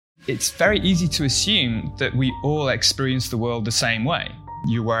It's very easy to assume that we all experience the world the same way.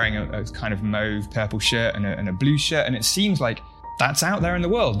 You're wearing a kind of mauve purple shirt and a blue shirt, and it seems like that's out there in the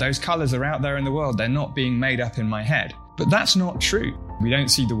world. Those colors are out there in the world. They're not being made up in my head. But that's not true. We don't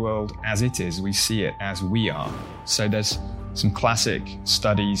see the world as it is. We see it as we are. So there's some classic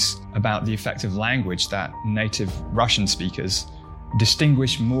studies about the effect of language that native Russian speakers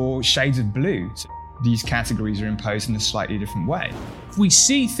distinguish more shades of blue. So these categories are imposed in a slightly different way. If we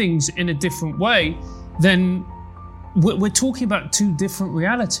see things in a different way, then we're talking about two different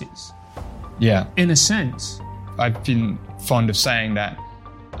realities. Yeah. In a sense. I've been fond of saying that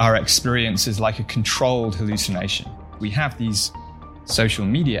our experience is like a controlled hallucination. We have these social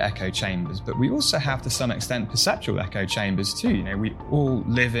media echo chambers, but we also have, to some extent, perceptual echo chambers too. You know, we all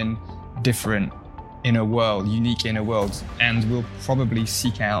live in different inner world, unique inner worlds, and we'll probably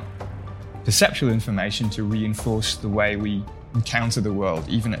seek out perceptual information to reinforce the way we encounter the world,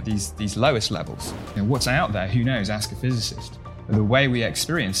 even at these lowest levels. You know, what's out there, who knows, ask a physicist. But the way we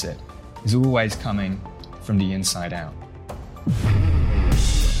experience it is always coming from the inside out.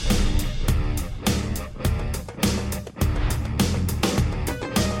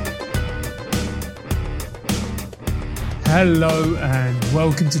 Hello and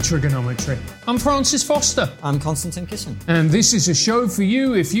welcome to Trigonometry. I'm Francis Foster. I'm Konstantin Kisin. And this is a show for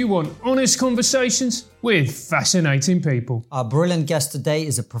you if you want honest conversations with fascinating people. Our brilliant guest today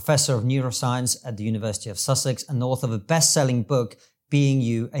is a professor of neuroscience at the University of Sussex and the author of a best-selling book, Being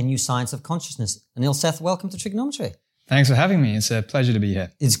You, A New Science of Consciousness. Anil Seth, welcome to Trigonometry. Thanks for having me. It's a pleasure to be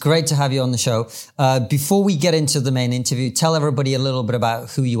here. It's great to have you on the show. Before we get into the main interview, tell everybody a little bit about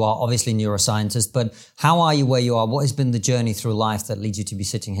who you are, obviously neuroscientist, but how are you where you are? What has been the journey through life that leads you to be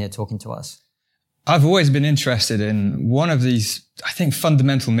sitting here talking to us? I've always been interested in one of these, I think,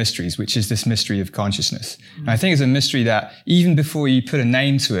 fundamental mysteries, which is this mystery of consciousness. And I think it's a mystery that even before you put a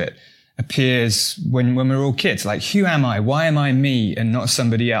name to it, appears when we're all kids. Like, who am I? Why am I me and not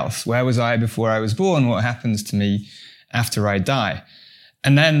somebody else? Where was I before I was born? What happens to me after I die?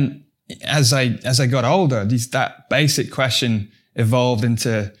 And then as I got older, that basic question evolved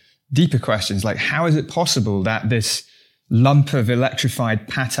into deeper questions, like how is it possible that this lump of electrified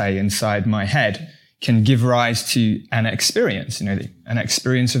pate inside my head can give rise to an experience, an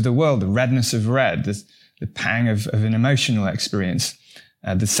experience of the world, the redness of red, the pang of an emotional experience,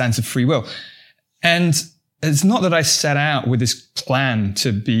 the sense of free will. And it's not that I set out with this plan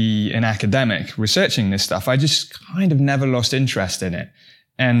to be an academic researching this stuff. I just kind of never lost interest in it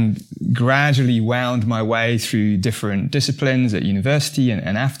and gradually wound my way through different disciplines at university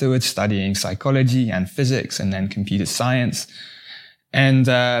and afterwards studying psychology and physics and then computer science. And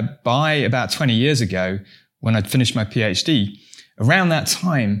by about 20 years ago, when I'd finished my PhD, around that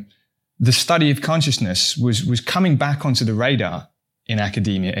time, the study of consciousness was coming back onto the radar in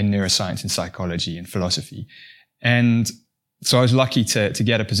academia, in neuroscience, in psychology, in philosophy. And so I was lucky to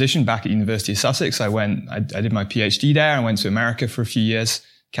get a position back at University of Sussex. I did my PhD there. I went to America for a few years,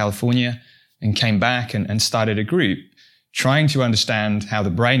 California, and came back and started a group trying to understand how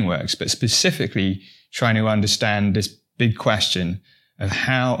the brain works, but specifically trying to understand this big question of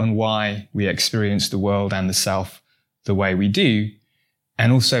how and why we experience the world and the self the way we do,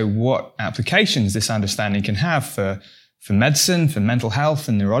 and also what applications this understanding can have for medicine, for mental health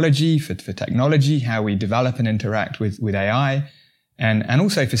and neurology, for technology, how we develop and interact with AI, and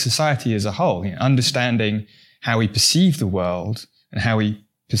also for society as a whole. Understanding how we perceive the world and how we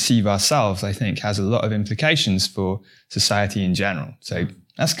perceive ourselves, I think, has a lot of implications for society in general. So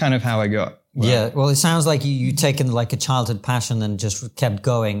that's kind of how I got. Well, it sounds like you taken like a childhood passion and just kept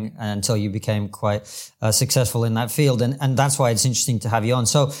going until you became quite successful in that field. And that's why it's interesting to have you on.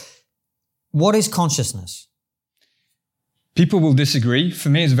 So what is consciousness? People will disagree. For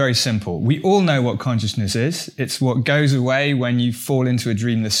me, it's very simple. We all know what consciousness is. It's what goes away when you fall into a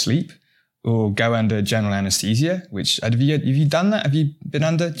dreamless sleep or go under general anesthesia, which, have you done that? Have you been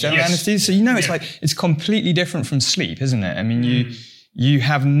under general anesthesia? So it's completely different from sleep, isn't it? I mean, you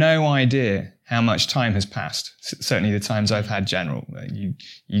have no idea how much time has passed. Certainly the times I've had general.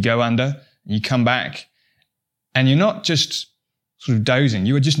 You go under, you come back, and you're not just sort of dozing.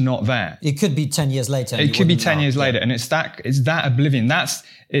 You were just not there. It could be 10 years later. It could be 10 years later. And it's that oblivion. that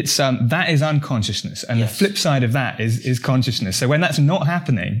is unconsciousness. And the flip side of that is consciousness. So when that's not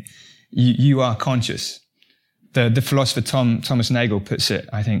happening, you are conscious. The philosopher Thomas Nagel puts it,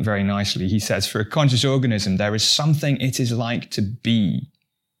 I think, very nicely. He says, for a conscious organism, there is something it is like to be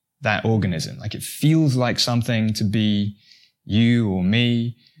that organism. Like it feels like something to be you or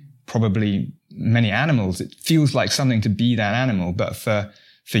me, probably many animals. It feels like something to be that animal. But for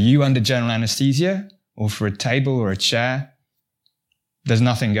you under general anesthesia or for a table or a chair, there's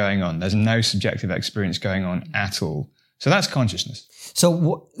nothing going on. There's no subjective experience going on at all. So that's consciousness.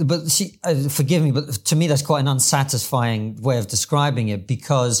 So, but see, forgive me, but to me, that's quite an unsatisfying way of describing it,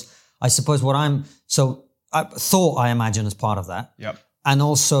 because I suppose thought, I imagine, is part of that. Yep. And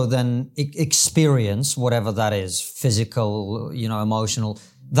also then experience, whatever that is, physical, emotional,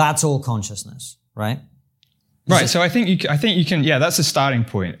 that's all consciousness, right? Right. So I think you can, that's a starting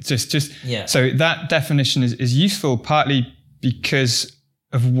point. Yeah. So that definition is useful partly because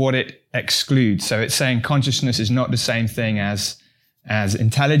of what it excludes. So it's saying consciousness is not the same thing as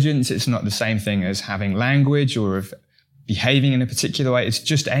intelligence. It's not the same thing as having language or of behaving in a particular way. It's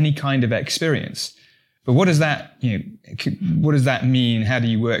just any kind of experience. But what does that mean? How do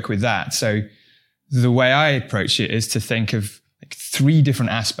you work with that? So the way I approach it is to think of like 3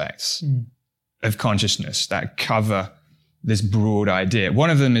 different aspects of consciousness that cover this broad idea. One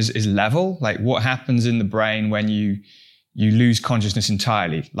of them is level, like what happens in the brain when you lose consciousness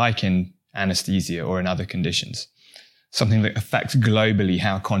entirely, like in anesthesia or in other conditions. Something that affects globally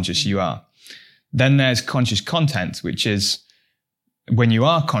how conscious you are. Then there's conscious content, which is when you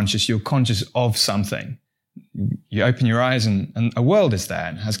are conscious, you're conscious of something. You open your eyes and a world is there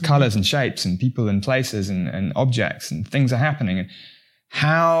and has colors and shapes and people and places and objects and things are happening. And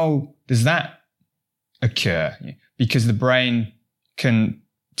how does that occur? Because the brain can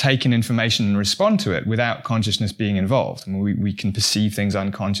take in information and respond to it without consciousness being involved. I mean, we can perceive things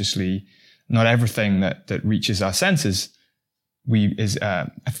unconsciously. Not everything that reaches our senses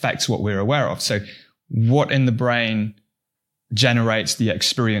affects what we're aware of. So what in the brain generates the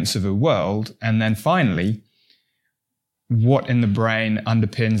experience of a world? And then finally, what in the brain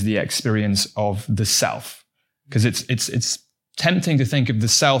underpins the experience of the self? Because it's tempting to think of the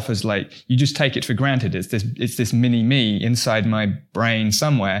self as like, you just take it for granted. It's this mini me inside my brain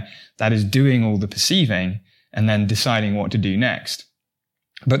somewhere that is doing all the perceiving and then deciding what to do next.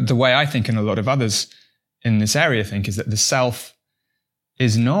 But the way I think, and a lot of others in this area think, is that the self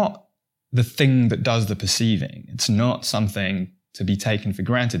is not the thing that does the perceiving. It's not something to be taken for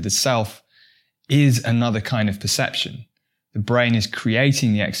granted. The self is another kind of perception. The brain is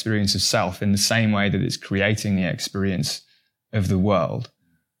creating the experience of self in the same way that it's creating the experience of the world.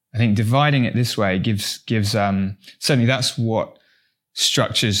 I think dividing it this way gives certainly that's what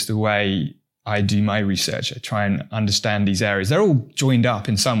structures the way I do my research. I try and understand these areas. They're all joined up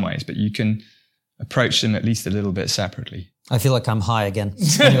in some ways, but you can approach them at least a little bit separately. I feel like I'm high again.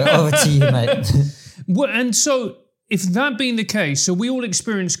 Anyway, over to you, mate. Well, and so if that being the case, so we all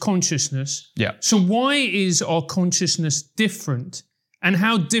experience consciousness. Yeah. So why is our consciousness different? And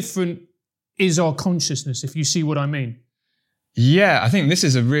how different is our consciousness, if you see what I mean? Yeah, I think this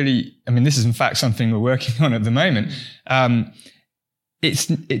is this is in fact something we're working on at the moment.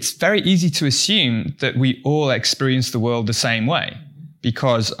 It's very easy to assume that we all experience the world the same way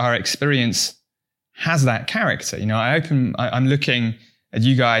because our experience has that character. I'm looking at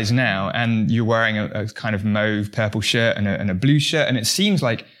you guys now and you're wearing a kind of mauve purple shirt and a blue shirt. And it seems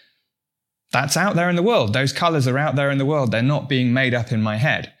like that's out there in the world. Those colors are out there in the world. They're not being made up in my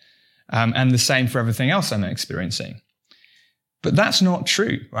head. And the same for everything else I'm experiencing. But that's not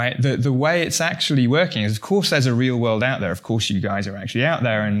true, right? The way it's actually working is, of course, there's a real world out there. Of course, you guys are actually out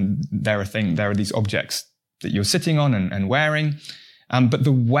there and there are these objects that you're sitting on and wearing. But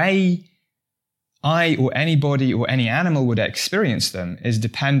the way I or anybody or any animal would experience them is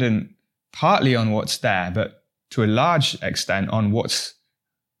dependent partly on what's there, but to a large extent on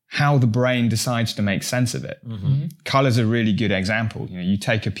how the brain decides to make sense of it. Mm-hmm. Color's a really good example. You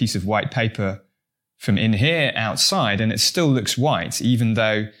take a piece of white paper from in here outside and it still looks white, even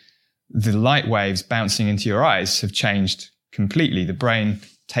though the light waves bouncing into your eyes have changed completely. The brain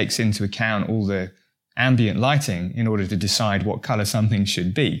takes into account all the ambient lighting in order to decide what color something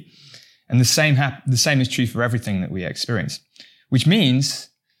should be. And the same is true for everything that we experience, which means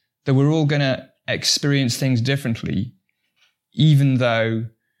that we're all going to experience things differently, even though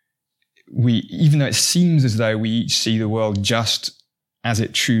it seems as though we each see the world just as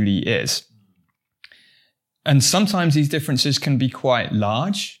it truly is. And sometimes these differences can be quite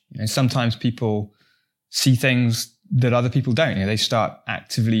large. Sometimes people see things that other people don't. They start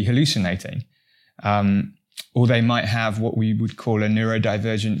actively hallucinating. Or they might have what we would call a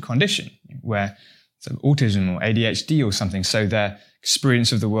neurodivergent condition, where it's autism or ADHD or something. So their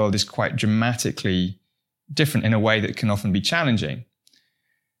experience of the world is quite dramatically different in a way that can often be challenging.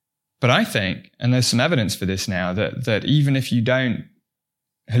 But I think, and there's some evidence for this now, that even if you don't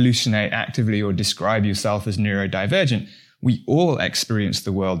hallucinate actively or describe yourself as neurodivergent, we all experience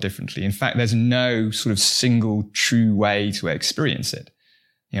the world differently. In fact, there's no sort of single true way to experience it.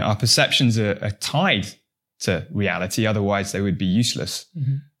 Our perceptions are tied to reality. Otherwise, they would be useless.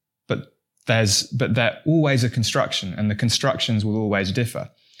 But they're always a construction, and the constructions will always differ.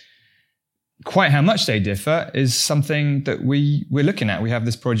 Quite how much they differ is something that we're looking at. We have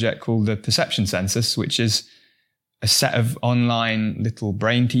this project called the Perception Census, which is a set of online little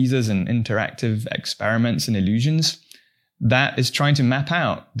brain teasers and interactive experiments and illusions that is trying to map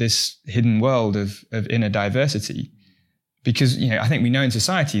out this hidden world of inner diversity. Because, I think we know in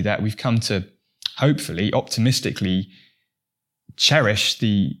society that we've come to hopefully, optimistically cherish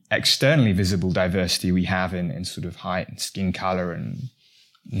the externally visible diversity we have in sort of height and skin color and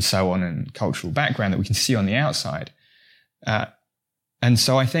so on, and cultural background that we can see on the outside. And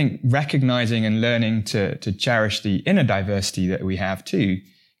so I think recognizing and learning to cherish the inner diversity that we have too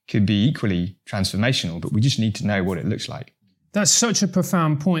could be equally transformational, but we just need to know what it looks like. That's such a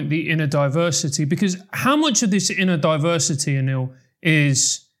profound point, the inner diversity, because how much of this inner diversity, Anil,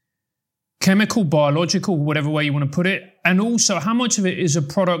 is chemical, biological, whatever way you want to put it, and also how much of it is a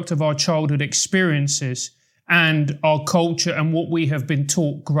product of our childhood experiences and our culture and what we have been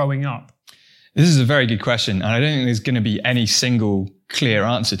taught growing up? This is a very good question. And I don't think there's going to be any single clear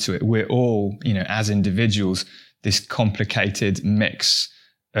answer to it. We're all, as individuals, this complicated mix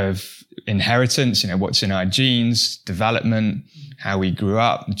of inheritance, what's in our genes, development, how we grew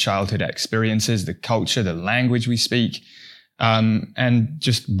up, the childhood experiences, the culture, the language we speak. And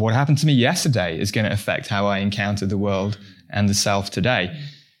just what happened to me yesterday is going to affect how I encounter the world and the self today.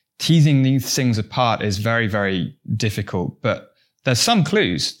 Teasing these things apart is very, very difficult, but there's some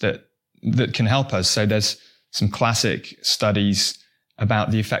clues that can help us. So there's some classic studies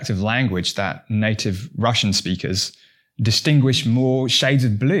about the effect of language that native Russian speakers distinguish more shades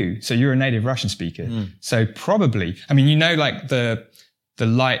of blue. So you're a native Russian speaker. So probably, like the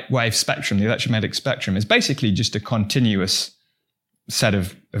light wave spectrum, the electromagnetic spectrum is basically just a continuous set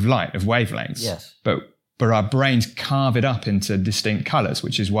of light, of wavelengths. Yes. But our brains carve it up into distinct colors,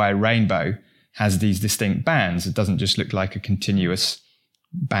 which is why a rainbow has these distinct bands. It doesn't just look like a continuous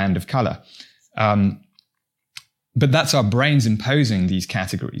band of color. But that's our brains imposing these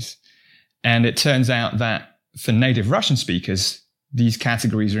categories. And it turns out that for native Russian speakers, these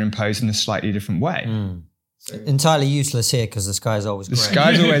categories are imposed in a slightly different way. Entirely useless here because the sky is always grey. The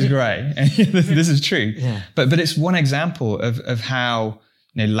sky's always grey. This is true. Yeah. But it's one example of how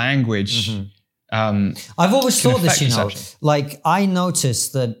language... I've always thought this, like I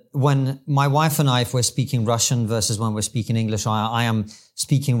noticed that when my wife and I, if we're speaking Russian versus when we're speaking English, I am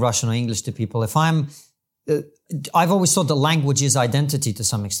speaking Russian or English to people. I've always thought that language is identity to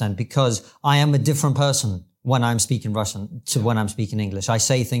some extent because I am a different person when I'm speaking Russian to when I'm speaking English. I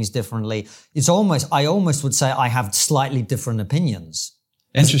say things differently. I almost would say I have slightly different opinions.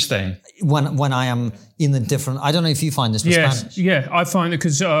 Interesting. When I am in the different, I don't know if you find this with Spanish. Yeah, I find it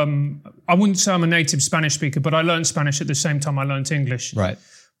because I wouldn't say I'm a native Spanish speaker, but I learned Spanish at the same time I learned English. Right.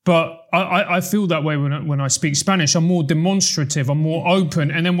 But I feel that way when I speak Spanish. I'm more demonstrative, I'm more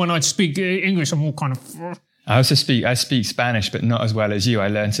open. And then when I speak English, I'm more kind of... I speak Spanish, but not as well as you. I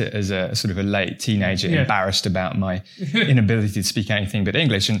learned it as a sort of a late teenager, embarrassed about my inability to speak anything but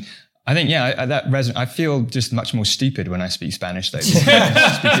English. And I think, that resonates. I feel just much more stupid when I speak Spanish, though. I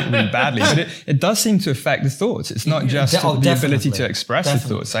speak it really badly. But it does seem to affect the thoughts. It's not just the ability to express the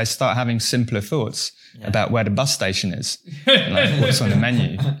thoughts. I start having simpler thoughts about where the bus station is, and like what's on the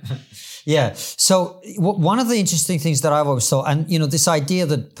menu. Yeah. So one of the interesting things that I've always thought, and this idea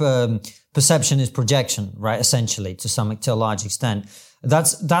that perception is projection, right? Essentially, to a large extent.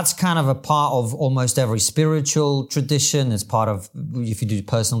 That's kind of a part of almost every spiritual tradition. It's part of, if you do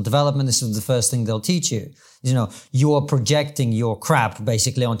personal development, this is the first thing they'll teach you. You are projecting your crap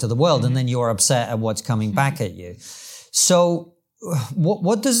basically onto the world, and then you're upset at what's coming back at you. So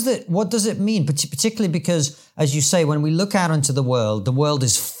what does it mean? Particularly because, as you say, when we look out into the world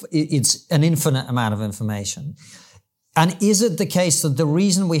it's an infinite amount of information. And is it the case that the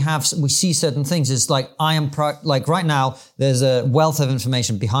reason we see certain things is like like right now there's a wealth of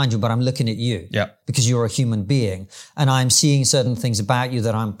information behind you, but I'm looking at you because you're a human being, and I'm seeing certain things about you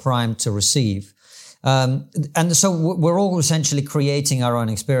that I'm primed to receive, and so we're all essentially creating our own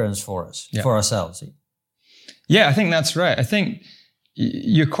experience for ourselves. Yeah, I think that's right. I think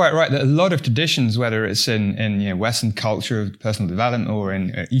you're quite right that a lot of traditions, whether it's in Western culture of personal development or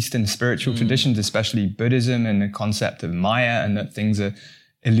in Eastern spiritual traditions, especially Buddhism and the concept of Maya and that things are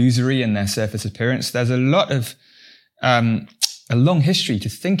illusory in their surface appearance, there's a lot of a long history to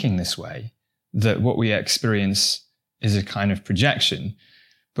thinking this way, that what we experience is a kind of projection.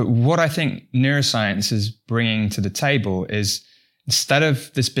 But what I think neuroscience is bringing to the table is, instead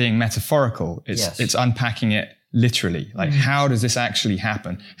of this being metaphorical, it's unpacking it literally. Like, how does this actually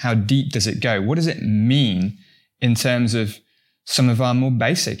happen? How deep does it go? What does it mean in terms of some of our more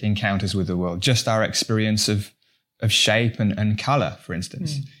basic encounters with the world? Just our experience of shape and color, for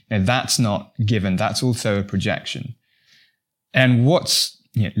instance. That's not given. That's also a projection. And what's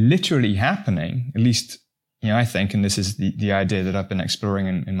literally happening, at least I think, and this is the idea that I've been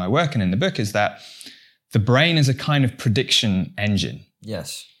exploring in my work and in the book, is that the brain is a kind of prediction engine.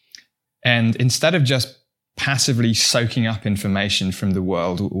 Yes. And instead of just passively soaking up information from the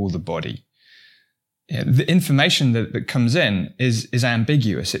world or the body, the information that comes in is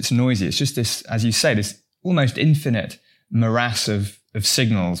ambiguous. It's noisy. It's just this, as you say, this almost infinite morass of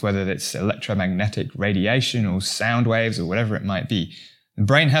signals, whether it's electromagnetic radiation or sound waves or whatever it might be. The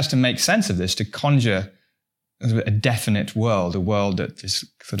brain has to make sense of this to conjure a definite world, a world that just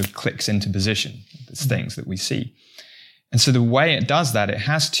sort of clicks into position. There's things that we see. And so the way it does that, it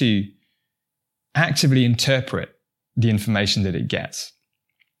has to actively interpret the information that it gets.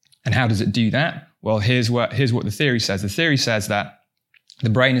 And how does it do that? Well, here's what the theory says. The theory says that the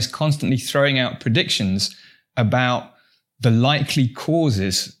brain is constantly throwing out predictions about the likely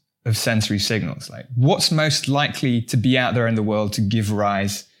causes of sensory signals. Like, what's most likely to be out there in the world to give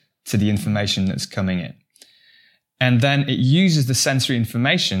rise to the information that's coming in? And then it uses the sensory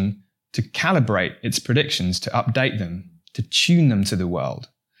information to calibrate its predictions, to update them, to tune them to the world.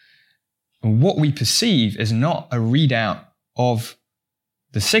 And what we perceive is not a readout of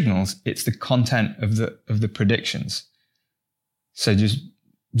the signals, it's the content of the predictions. So just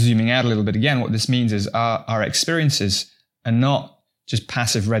zooming out a little bit again, what this means is our experiences are not just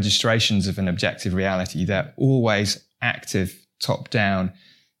passive registrations of an objective reality. They're always active, top-down,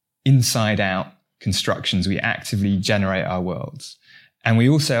 inside-out constructions. We actively generate our worlds. And we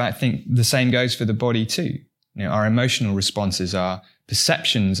also, I think, the same goes for the body too. Our emotional responses are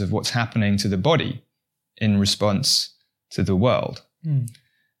perceptions of what's happening to the body in response to the world.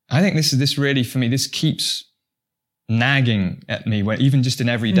 I think this really, for me, this keeps nagging at me, even just in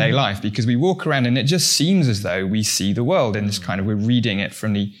everyday life, because we walk around and it just seems as though we see the world in this kind of, we're reading it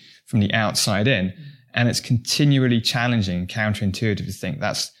from the outside in, and it's continually challenging, counterintuitive to think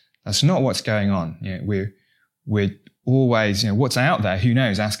that's not what's going on. We're always, what's out there, who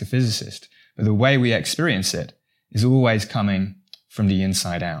knows, ask a physicist. But the way we experience it is always coming from the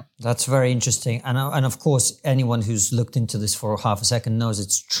inside out. That's very interesting. And of course, anyone who's looked into this for half a second knows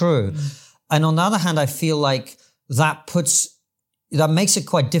it's true. And on the other hand, I feel like that makes it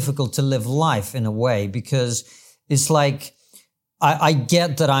quite difficult to live life in a way, because it's like, I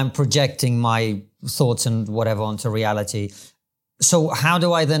get that I'm projecting my thoughts and whatever onto reality. So how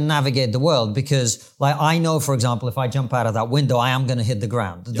do I then navigate the world? Because I know, for example, if I jump out of that window, I am going to hit the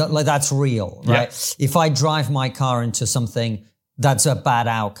ground. That's real, right? Yeah. If I drive my car into something, that's a bad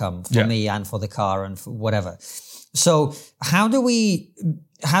outcome for me and for the car and for whatever. So how do we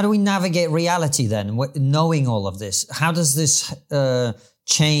navigate reality then, knowing all of this? How does this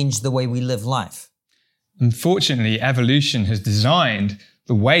change the way we live life? Unfortunately, evolution has designed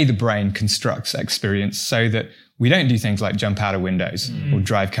the way the brain constructs experience so that we don't do things like jump out of windows or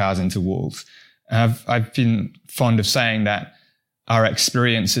drive cars into walls. I've been fond of saying that our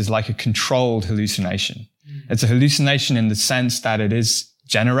experience is like a controlled hallucination. It's a hallucination in the sense that it is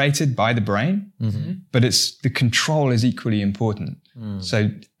generated by the brain, but the control is equally important.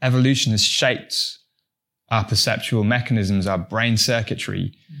 So evolution has shaped our perceptual mechanisms, our brain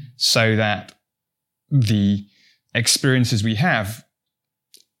circuitry, so that the experiences we have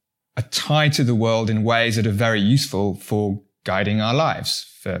are tied to the world in ways that are very useful for guiding our lives,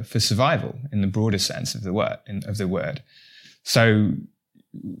 for survival in the broader sense of the word. So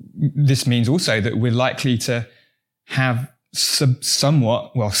this means also that we're likely to have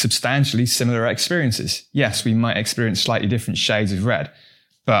substantially similar experiences. Yes, we might experience slightly different shades of red,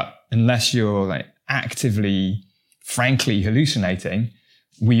 but unless you're actively, frankly hallucinating,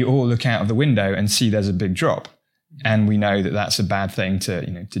 we all look out of the window and see there's a big drop. And we know that that's a bad thing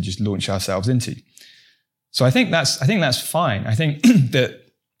to just launch ourselves into. So I think that's fine. I think that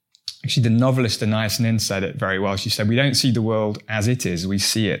actually the novelist Anais Nin said it very well. She said, we don't see the world as it is, we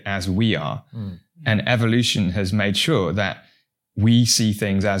see it as we are. And evolution has made sure that we see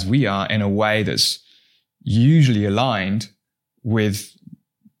things as we are in a way that's usually aligned with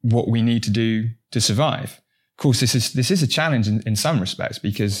what we need to do to survive. Of course, this is a challenge in some respects,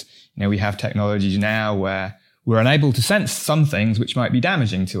 because we have technologies now where we're unable to sense some things which might be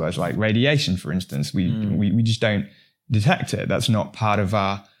damaging to us, like radiation, for instance. We just don't detect it. That's not part of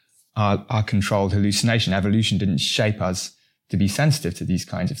our controlled hallucination. Evolution didn't shape us to be sensitive to these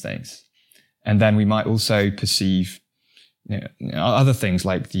kinds of things. And then we might also perceive other things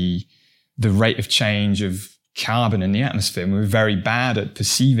like the rate of change of carbon in the atmosphere. And we're very bad at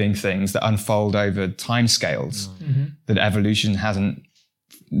perceiving things that unfold over timescales that evolution hasn't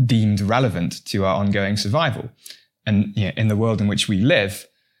deemed relevant to our ongoing survival. And in the world in which we live,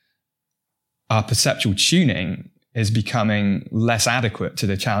 our perceptual tuning is becoming less adequate to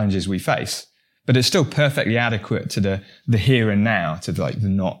the challenges we face. But it's still perfectly adequate to the here and now, to the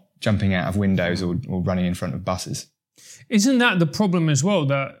not jumping out of windows or running in front of buses. Isn't that the problem as well,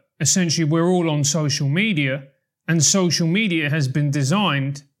 that essentially we're all on social media, and social media has been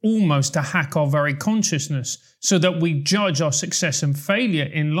designed almost to hack our very consciousness, so that we judge our success and failure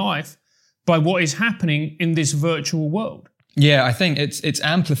in life by what is happening in this virtual world? Yeah, I think it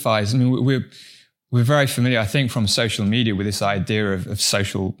amplifies. I mean, we're very familiar, I think, from social media with this idea of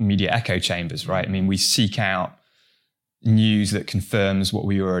social media echo chambers, right? I mean, we seek out news that confirms what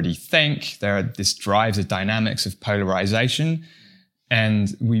we already think. This drives the dynamics of polarization.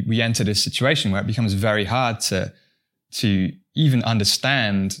 And we enter this situation where it becomes very hard to even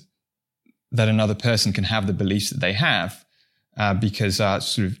understand that another person can have the beliefs that they have, because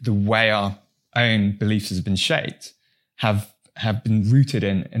sort of the way our own beliefs has been shaped have been rooted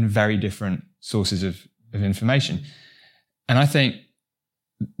in very different sources of information. And I think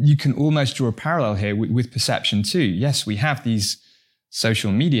you can almost draw a parallel here with perception too. Yes, we have these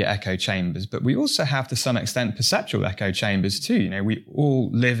social media echo chambers, but we also have, to some extent, perceptual echo chambers too. We all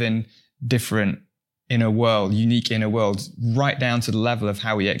live in different unique inner worlds, right down to the level of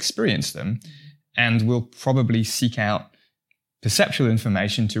how we experience them. And we'll probably seek out perceptual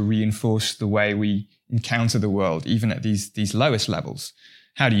information to reinforce the way we encounter the world, even at these lowest levels.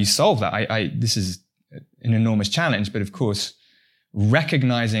 How do you solve that? This is an enormous challenge, but of course,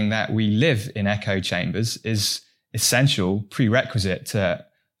 recognizing that we live in echo chambers is essential prerequisite to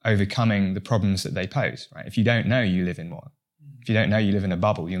overcoming the problems that they pose, right? If you don't know you live in one, if you don't know you live in a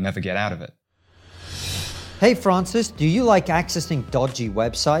bubble, you'll never get out of it. Hey Francis, do you like accessing dodgy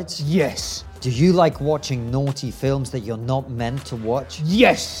websites? Yes. Do you like watching naughty films that you're not meant to watch?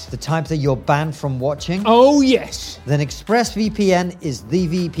 Yes. The type that you're banned from watching? Oh, yes. Then ExpressVPN is the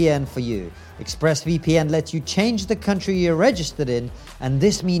VPN for you. ExpressVPN lets you change the country you're registered in, and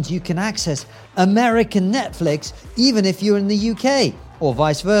this means you can access American Netflix even if you're in the UK, or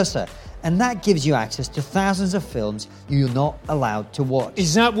vice versa. And that gives you access to thousands of films you're not allowed to watch.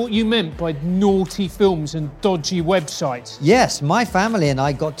 Is that what you meant by naughty films and dodgy websites? Yes, my family and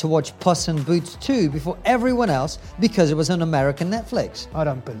I got to watch Puss in Boots 2 before everyone else because it was on American Netflix. I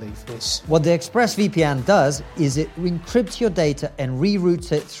don't believe this. What the ExpressVPN does is it encrypts your data and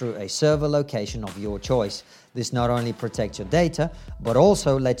reroutes it through a server location of your choice. This not only protects your data, but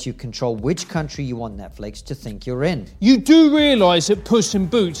also lets you control which country you want Netflix to think you're in. You do realise that Puss in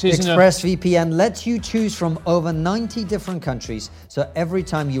Boots isn't ExpressVPN lets you choose from over 90 different countries, so every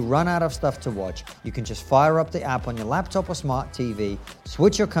time you run out of stuff to watch, you can just fire up the app on your laptop or smart TV,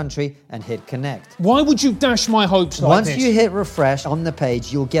 switch your country, and hit connect. Why would you dash my hopes like Once this? you hit refresh on the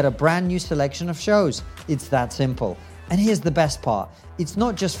page, you'll get a brand new selection of shows. It's that simple. And here's the best part. It's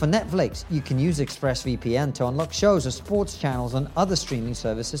not just for Netflix. You can use ExpressVPN to unlock shows or sports channels on other streaming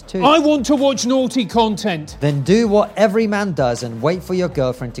services too. I want to watch naughty content. Then do what every man does and wait for your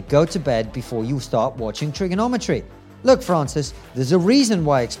girlfriend to go to bed before you start watching trigonometry. Look, Francis, there's a reason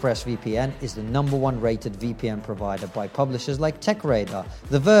why ExpressVPN is the #1 rated VPN provider by publishers like TechRadar,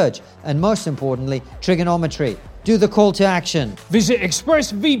 The Verge, and most importantly, Trigonometry. Do the call to action. Visit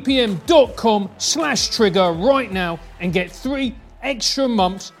expressvpn.com/trigger right now and get 3 extra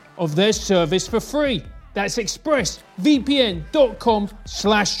months of their service for free. That's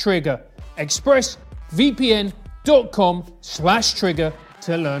expressvpn.com/trigger. expressvpn.com/trigger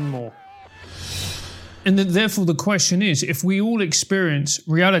to learn more. And then, therefore, the question is, if we all experience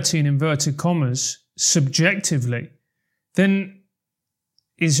reality in inverted commas subjectively, then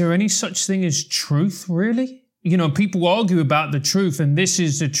is there any such thing as truth, really? People argue about the truth, and this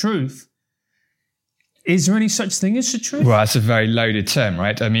is the truth. Is there any such thing as the truth? Well, that's a very loaded term,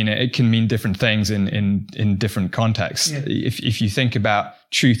 right? I mean, it can mean different things in different contexts. Yeah. If you think about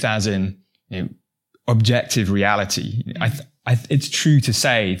truth as in objective reality, it's true to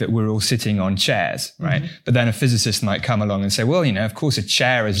say that we're all sitting on chairs, right? Mm-hmm. But then a physicist might come along and say, well, of course a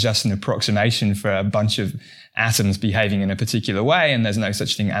chair is just an approximation for a bunch of atoms behaving in a particular way, and there's no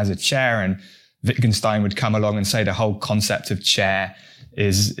such thing as a chair. And Wittgenstein would come along and say the whole concept of chair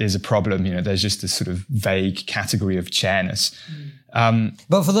is a problem. There's just this sort of vague category of chairness.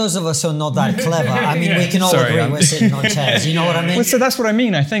 But for those of us who are not that clever, we can all agree we're sitting on chairs. You know what I mean? Well, so that's what I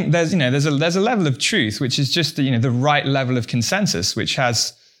mean. I think there's a level of truth which is just the right level of consensus, which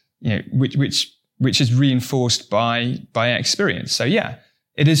has which is reinforced by experience. So yeah,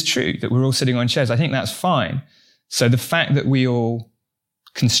 it is true that we're all sitting on chairs. I think that's fine. So the fact that we all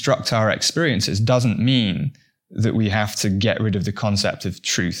construct our experiences doesn't mean that we have to get rid of the concept of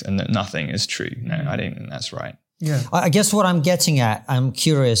truth and that nothing is true. No, I don't think that's right. Yeah. I guess what I'm getting at, I'm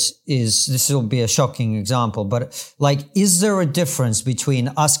curious, is this will be a shocking example, but like, is there a difference between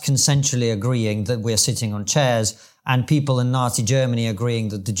us consensually agreeing that we're sitting on chairs and people in Nazi Germany agreeing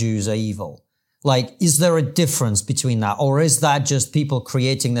that the Jews are evil? Like, is there a difference between that? Or is that just people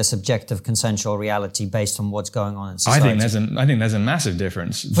creating their subjective consensual reality based on what's going on in society? I think there's a massive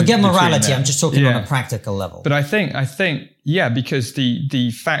difference. Forget morality. I'm just talking on a practical level. But I think, yeah, because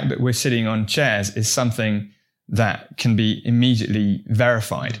the fact that we're sitting on chairs is something that can be immediately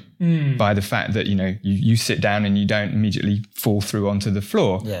verified by the fact that, you sit down and you don't immediately fall through onto the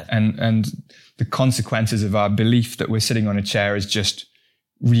floor. Yeah. And the consequences of our belief that we're sitting on a chair is just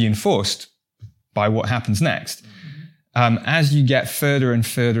reinforced by what happens next. As you get further and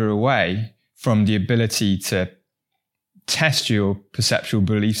further away from the ability to test your perceptual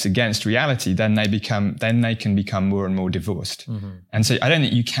beliefs against reality, then they can become more and more divorced. And so I don't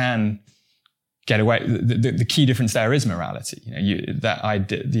think you can get away. The key difference there is morality.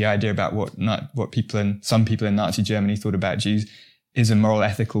 The idea about what some people in Nazi Germany thought about Jews is a moral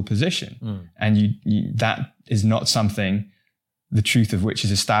ethical position, and that is not something the truth of which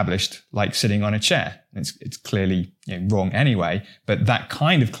is established like sitting on a chair. It's clearly wrong anyway, but that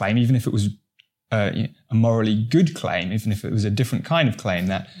kind of claim, even if it was a morally good claim, even if it was a different kind of claim,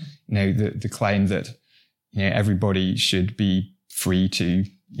 that the claim that everybody should be free to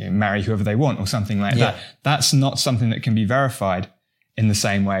marry whoever they want or something like that, that's not something that can be verified in the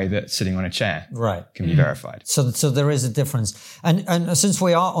same way that sitting on a chair can be verified. So there is a difference. And since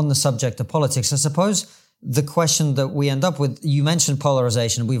we are on the subject of politics, I suppose the question that we end up with, you mentioned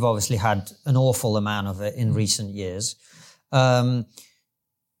polarization. We've obviously had an awful amount of it in recent years.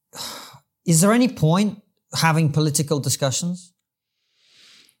 Is there any point having political discussions?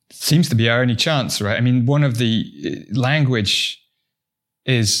 Seems to be our only chance, right? I mean, one of the language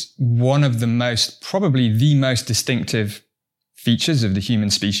is one of probably the most distinctive features of the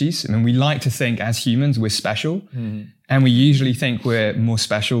human species. I mean, we like to think as humans we're special, and we usually think we're more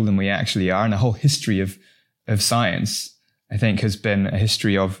special than we actually are. And the whole history of science, I think, has been a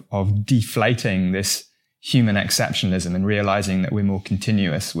history of deflating this human exceptionalism and realizing that we're more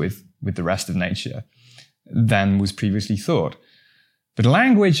continuous with the rest of nature than was previously thought. But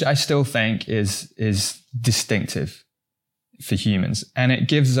language, I still think, is distinctive for humans, and it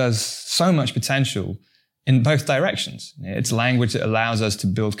gives us so much potential in both directions. It's language that allows us to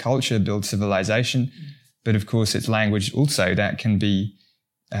build culture, build civilization, but of course it's language also that can be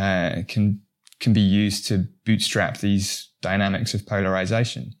used to bootstrap these dynamics of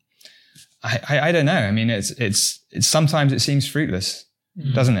polarization. I don't know. I mean, it's sometimes it seems fruitless,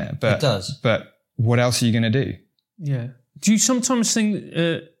 doesn't it? But it does. But what else are you going to do? Yeah. Do you sometimes think,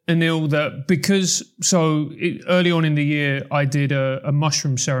 Anil, that early on in the year, I did a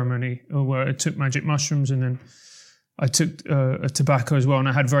mushroom ceremony where I took magic mushrooms and then I took a tobacco as well, and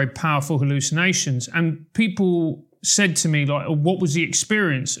I had very powerful hallucinations. And people said to me, like, what was the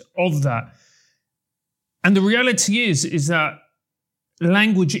experience of that? And the reality is that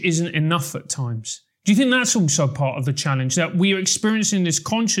language isn't enough at times. Do you think that's also part of the challenge, that we are experiencing this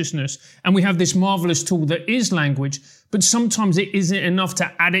consciousness and we have this marvelous tool that is language, but sometimes it isn't enough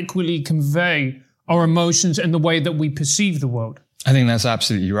to adequately convey our emotions and the way that we perceive the world? I think that's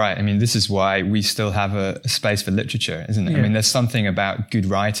absolutely right. I mean, this is why we still have a space for literature, isn't it? Yeah. I mean, there's something about good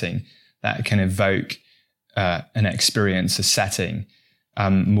writing that can evoke an experience, a setting,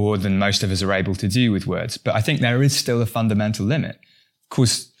 more than most of us are able to do with words. But I think there is still a fundamental limit. Of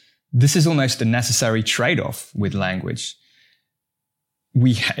course, this is almost a necessary trade-off with language.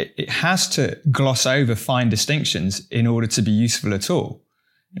 It has to gloss over fine distinctions in order to be useful at all.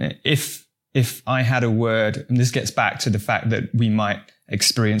 If I had a word, and this gets back to the fact that we might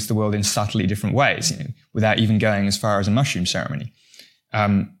experience the world in subtly different ways, without even going as far as a mushroom ceremony.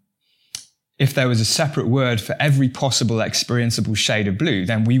 If there was a separate word for every possible experienceable shade of blue,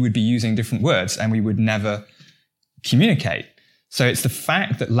 then we would be using different words and we would never communicate. So it's the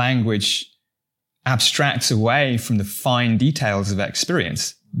fact that language abstracts away from the fine details of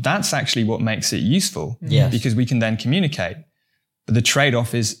experience. That's actually what makes it useful, because we can then communicate. But the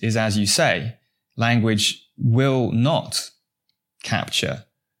trade-off is, as you say, language will not capture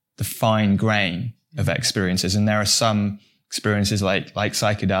the fine grain of experiences. And there are some experiences like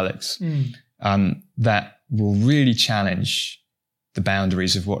psychedelics that will really challenge the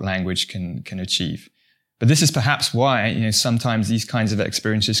boundaries of what language can achieve. But this is perhaps why, sometimes these kinds of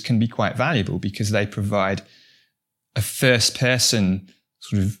experiences can be quite valuable, because they provide a first-person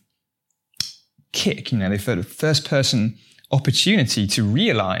sort of kick, they've had a first person opportunity to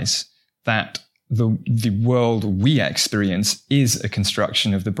realize that the world we experience is a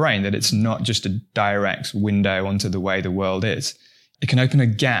construction of the brain, that it's not just a direct window onto the way the world is. It can open a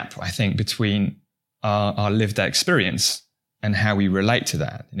gap, I think, between our lived experience and how we relate to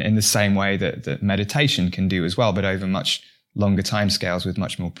that, in the same way that meditation can do as well, but over much longer timescales with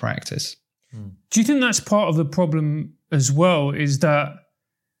much more practice. Do you think that's part of the problem as well, is that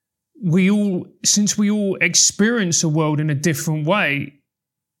since we all experience the world in a different way,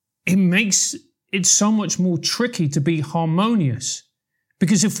 it makes it so much more tricky to be harmonious?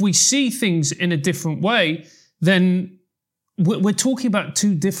 Because if we see things in a different way, then we're talking about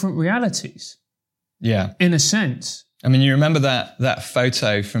two different realities. Yeah. In a sense. I mean, you remember that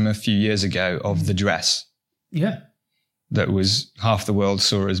photo from a few years ago of the dress? Yeah. That was half the world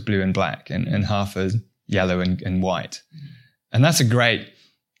saw as blue and black and half as yellow and white. And that's a great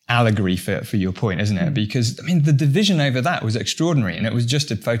allegory for your point, isn't it? Because, I mean, the division over that was extraordinary, and it was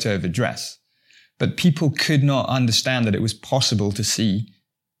just a photo of a dress. But people could not understand that it was possible to see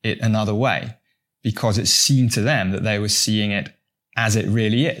it another way, because it seemed to them that they were seeing it as it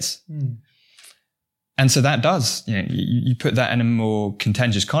really is. And so that does, you put that in a more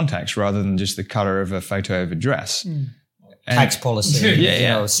contentious context rather than just the color of a photo of a dress. Tax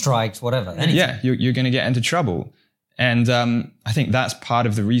policy, strikes, whatever. Anything. Yeah, you're going to get into trouble. And I think that's part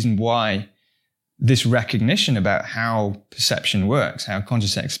of the reason why this recognition about how perception works, how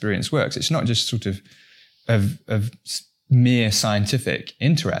conscious experience works, it's not just sort of mere scientific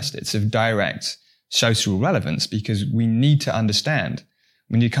interest. It's of direct social relevance, because we need to understand.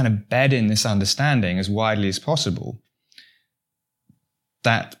 We need to kind of bed in this understanding as widely as possible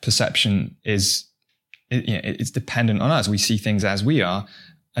that perception it's dependent on us. We see things as we are,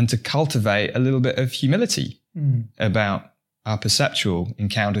 and to cultivate a little bit of humility about our perceptual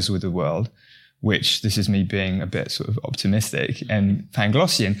encounters with the world, which, this is me being a bit sort of optimistic and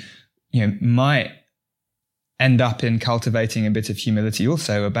Panglossian, might end up in cultivating a bit of humility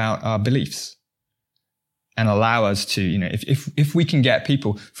also about our beliefs, and allow us to, if we can get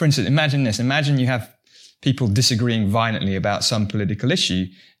people, for instance, imagine you have people disagreeing violently about some political issue,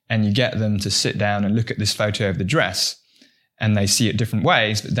 and you get them to sit down and look at this photo of the dress, and they see it different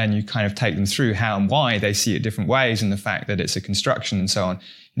ways, but then you kind of take them through how and why they see it different ways, and the fact that it's a construction and so on.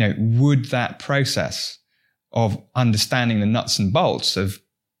 Would that process of understanding the nuts and bolts of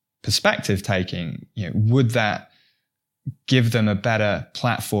perspective taking, would that give them a better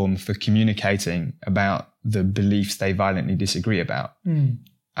platform for communicating about the beliefs they violently disagree about?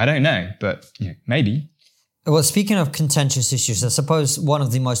 I don't know, but maybe. Well, speaking of contentious issues, I suppose one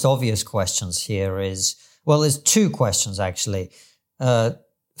of the most obvious questions here is, well, there's two questions actually.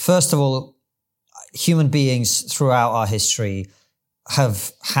 First of all, human beings throughout our history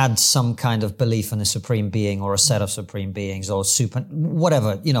have had some kind of belief in a supreme being or a set of supreme beings or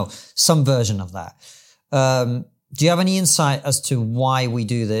whatever, some version of that. Do you have any insight as to why we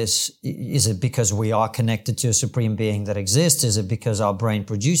do this? Is it because we are connected to a supreme being that exists? Is it because our brain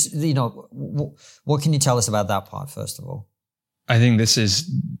produces, what can you tell us about that part, first of all? I think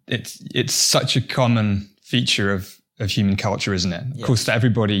it's such a common feature of human culture, isn't it? Yes. Of course,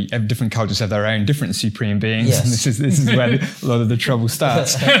 different cultures have their own different supreme beings. Yes. And this is where a lot of the trouble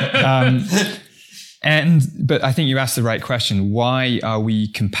starts. But I think you asked the right question. Why are we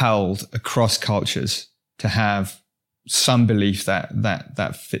compelled across cultures to have some belief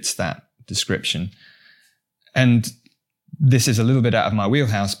that fits that description? And this is a little bit out of my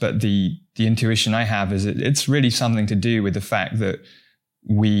wheelhouse, but the intuition I have is it's really something to do with the fact that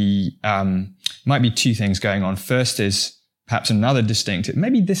we might be two things going on. First is perhaps another distinctive,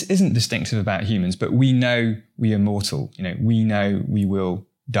 maybe this isn't distinctive about humans, but we know we are mortal. We know we will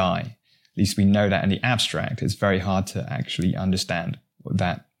die. At least we know that in the abstract. It's very hard to actually understand what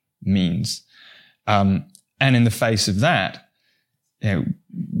that means. And in the face of that,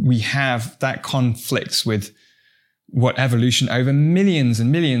 we have that conflicts with what evolution over millions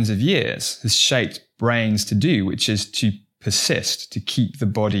and millions of years has shaped brains to do, which is to persist, to keep the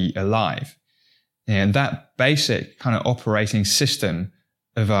body alive. And that basic kind of operating system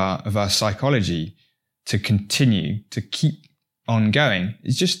of our psychology to continue, to keep on going,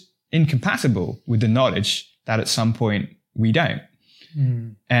 is just incompatible with the knowledge that at some point we don't.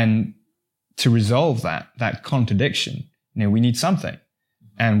 And to resolve that contradiction, we need something.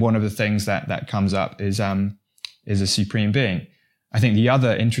 And one of the things that comes up is a supreme being. I think the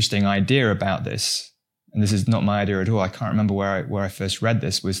other interesting idea about this, and this is not my idea at all, I can't remember where I first read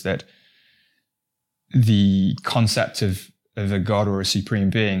this, was that the concept of a god or a supreme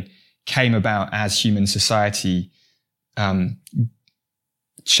being came about as human society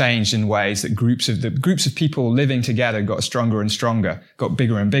changed in ways that groups of people living together got stronger and stronger, got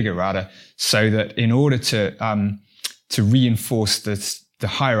bigger and bigger rather, so that in order to reinforce the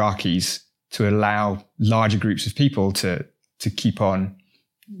hierarchies, to allow larger groups of people to keep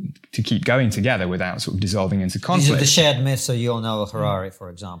going together without sort of dissolving into conflict. These are the shared myths of Yuval Harari, for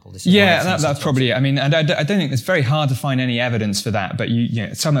example. That's probably it. I mean, and I don't think it's very hard to find any evidence for that, but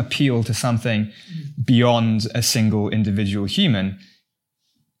some appeal to something beyond a single individual human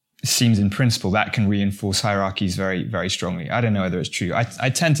seems in principle that can reinforce hierarchies very, very strongly. I don't know whether it's true. I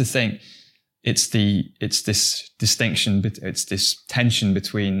tend to think it's this distinction, it's this tension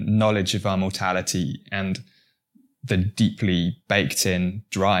between knowledge of our mortality and the deeply baked in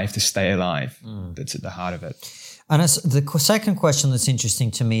drive to stay alive that's at the heart of it. And the second question that's interesting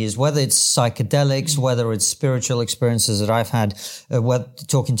to me is whether it's psychedelics, whether it's spiritual experiences that I've had,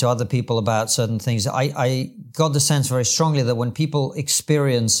 talking to other people about certain things. I got the sense very strongly that when people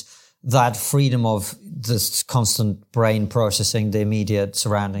experience that freedom of this constant brain processing, the immediate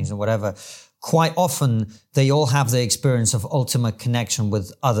surroundings and whatever, quite often they all have the experience of ultimate connection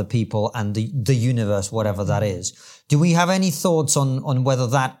with other people and the universe, whatever that is. Do we have any thoughts on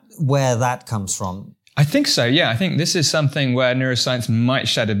where that comes from? I think so, yeah. I think this is something where neuroscience might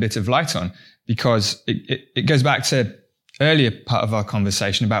shed a bit of light on, because it goes back to earlier part of our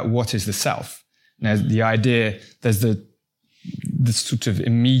conversation about what is the self. Now, the idea, there's the sort of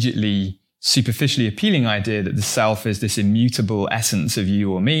immediately superficially appealing idea that the self is this immutable essence of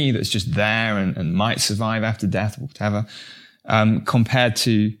you or me that's just there and might survive after death or whatever, compared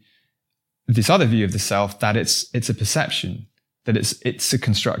to this other view of the self that it's a perception, that it's a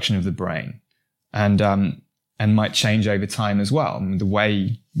construction of the brain, and might change over time as well. I mean, the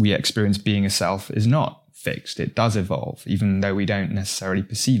way we experience being a self is not fixed. It does evolve, even though we don't necessarily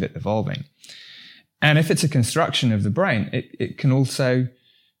perceive it evolving. And if it's a construction of the brain, it can also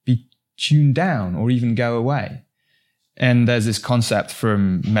be tuned down or even go away. And there's this concept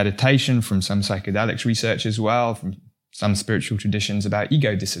from meditation, from some psychedelics research as well, from some spiritual traditions about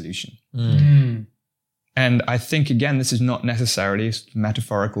ego dissolution. And I think, again, this is not necessarily a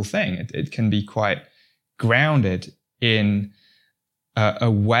metaphorical thing. It can be quite grounded in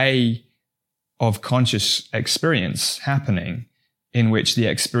a way of conscious experience happening in which the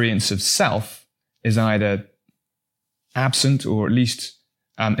experience of self is either absent or at least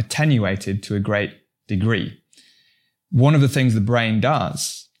attenuated to a great degree. One of the things the brain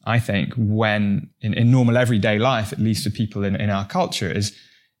does, I think, when in normal everyday life, at least for people in our culture, is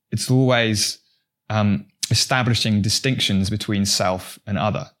it's always establishing distinctions between self and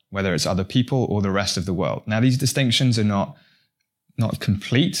other, whether it's other people or the rest of the world. Now, these distinctions are not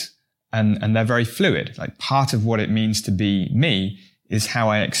complete and they're very fluid. Like, part of what it means to be me is how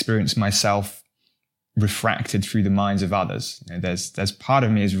I experience myself refracted through the minds of others. You know, there's part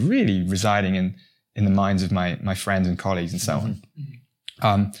of me is really residing in the minds of my friends and colleagues and so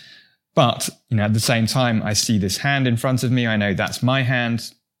on. But at the same time, I see this hand in front of me. I know that's my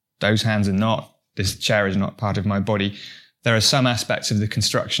hand. Those hands are not. This chair is not part of my body. There are some aspects of the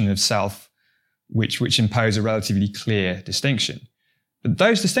construction of self which impose a relatively clear distinction. But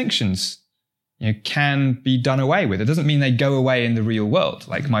those distinctions can be done away with. It doesn't mean they go away in the real world.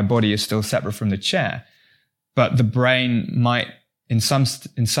 Like, my body is still separate from the chair, but the brain might, in some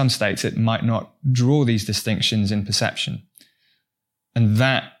states, it might not draw these distinctions in perception. And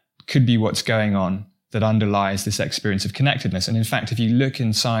that could be what's going on that underlies this experience of connectedness. And in fact, if you look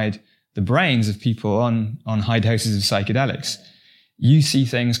inside the brains of people on high doses of psychedelics, you see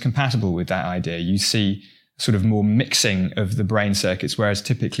things compatible with that idea. You see sort of more mixing of the brain circuits, whereas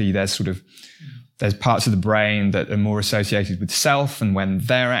typically there's parts of the brain that are more associated with self, and when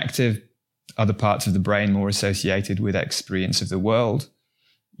they're active, other parts of the brain more associated with experience of the world.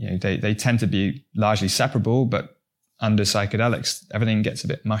 They tend to be largely separable, but under psychedelics, everything gets a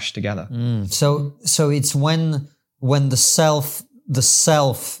bit mushed together. So it's when the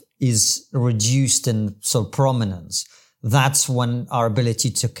self is reduced in sort of prominence, that's when our ability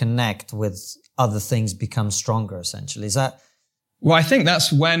to connect with other things becomes stronger, essentially. Is that? Well, I think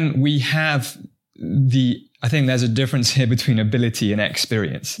that's when we have I think there's a difference here between ability and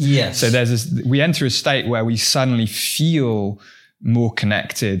experience. Yes. So we enter a state where we suddenly feel more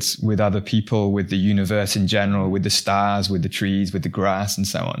connected with other people, with the universe in general, with the stars, with the trees, with the grass, and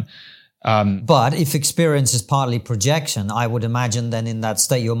so on. But if experience is partly projection, I would imagine then in that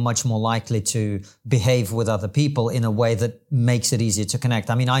state, you're much more likely to behave with other people in a way that makes it easier to connect.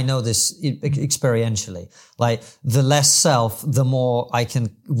 I mean, I know this experientially. Like, the less self, the more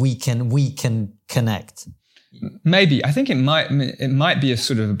we can connect. Maybe. I think it might be a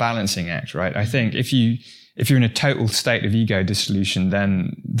sort of a balancing act, right? I think if if you're in a total state of ego dissolution,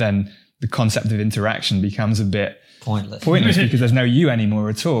 then the concept of interaction becomes a bit pointless because there's no you anymore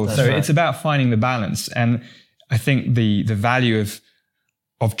at all. That's right. It's about finding the balance. And I think the value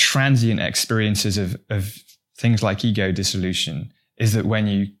of transient experiences of things like ego dissolution is that when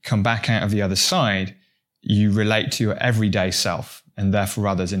you come back out of the other side, you relate to your everyday self and therefore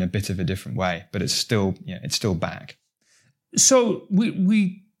others in a bit of a different way, but it's still back. So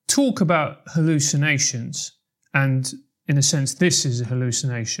we talk about hallucinations, and in a sense, this is a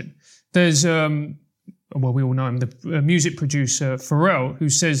hallucination. There's, we all know him, the music producer Pharrell, who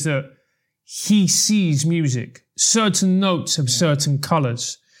says that he sees music. Certain notes have certain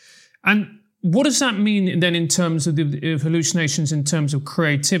colours. And what does that mean then in terms of the hallucinations, in terms of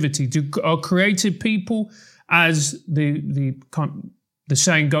creativity? Are creative people, as the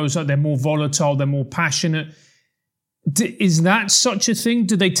saying goes, they're more volatile, they're more passionate? Is that such a thing?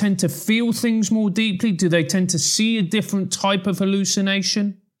 Do they tend to feel things more deeply? Do they tend to see a different type of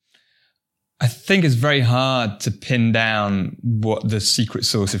hallucination? I think it's very hard to pin down what the secret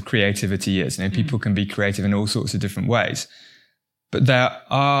source of creativity is. People can be creative in all sorts of different ways. But there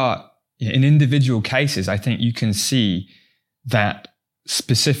are, in individual cases, I think you can see that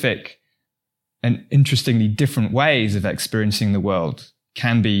specific and interestingly different ways of experiencing the world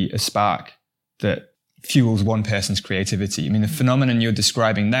can be a spark that fuels one person's creativity. The phenomenon you're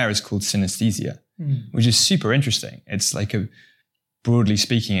describing there is called synesthesia, which is super interesting. It's like broadly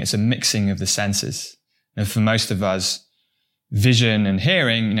speaking, it's a mixing of the senses. For most of us, vision and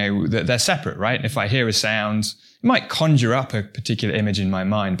hearing, they're separate, right? If I hear a sound, it might conjure up a particular image in my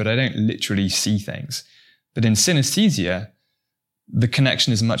mind, but I don't literally see things. But in synesthesia, the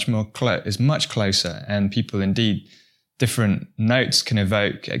connection is much closer, and people indeed, different notes can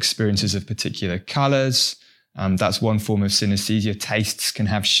evoke experiences of particular colors. That's one form of synesthesia. Tastes can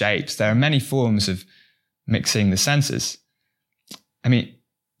have shapes. There are many forms of mixing the senses.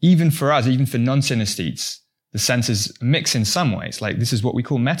 Even for us, even for non-synesthetes, the senses mix in some ways. Like this is what we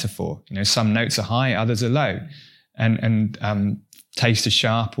call metaphor. Some notes are high, others are low, and taste is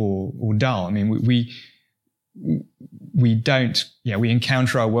sharp or dull. We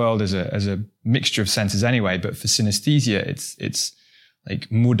encounter our world as a mixture of senses anyway. But for synesthesia, it's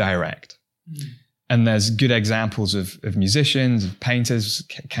like more direct. And there's good examples of musicians, of painters.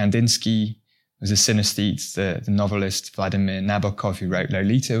 Kandinsky was a synesthete. The novelist Vladimir Nabokov, who wrote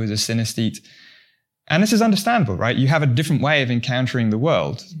Lolita, was a synesthete. And this is understandable, right? You have a different way of encountering the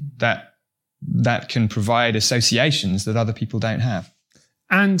world that can provide associations that other people don't have.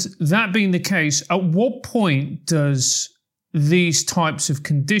 And that being the case, at what point does these types of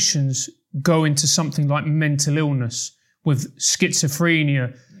conditions go into something like mental illness with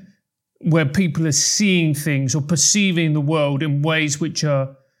schizophrenia, where people are seeing things or perceiving the world in ways which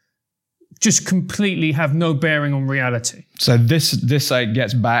are just completely have no bearing on reality? So this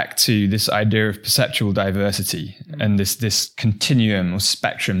gets back to this idea of perceptual diversity and this continuum or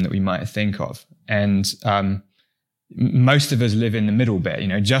spectrum that we might think of. And most of us live in the middle bit,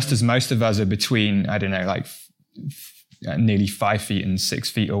 just as most of us are between, nearly 5 feet and 6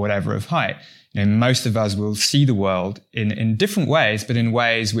 feet or whatever of height. Most of us will see the world in different ways, but in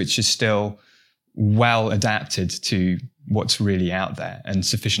ways which are still well adapted to what's really out there and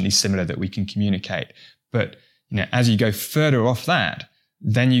sufficiently similar that we can communicate. But, as you go further off that,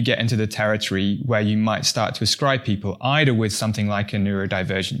 then you get into the territory where you might start to ascribe people either with something like a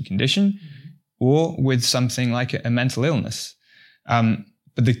neurodivergent condition or with something like a mental illness. But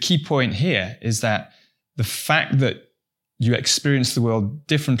the key point here is that the fact that you experience the world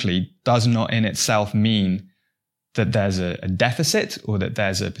differently does not in itself mean that there's a deficit or that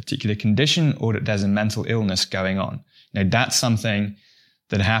there's a particular condition or that there's a mental illness going on. That's something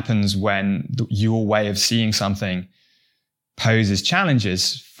that happens when your way of seeing something poses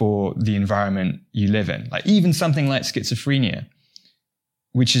challenges for the environment you live in. Like even something like schizophrenia,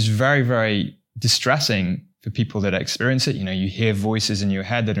 which is very, very distressing for people that experience it. You hear voices in your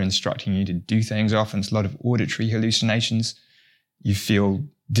head that are instructing you to do things. Often it's a lot of auditory hallucinations. You feel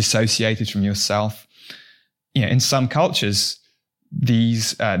dissociated from yourself. In some cultures,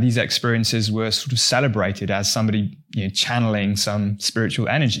 these experiences were sort of celebrated as somebody channeling some spiritual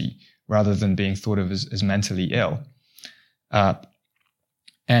energy rather than being thought of as mentally ill.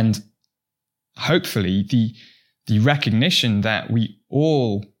 And hopefully the recognition that we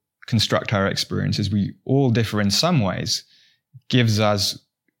all construct our experiences, we all differ in some ways, gives us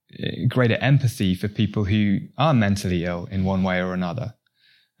greater empathy for people who are mentally ill in one way or another.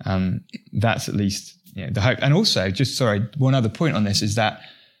 That's at least the hope. And also, one other point on this is that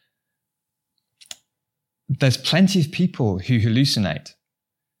there's plenty of people who hallucinate.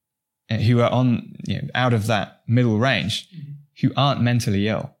 who are on, out of that middle range, who aren't mentally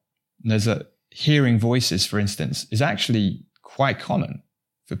ill. Hearing voices, for instance, is actually quite common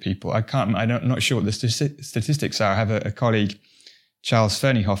for people. I'm not sure what the statistics are. I have a colleague, Charles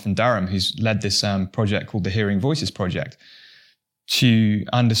Ferneyhoff in Durham, who's led this project called the Hearing Voices Project, to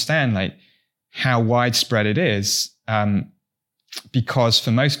understand like how widespread it is. Because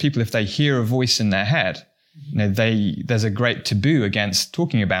for most people, if they hear a voice in their head, there's a great taboo against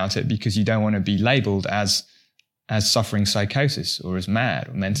talking about it because you don't want to be labeled as suffering psychosis or as mad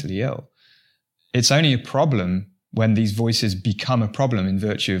or mentally ill. It's only a problem when these voices become a problem in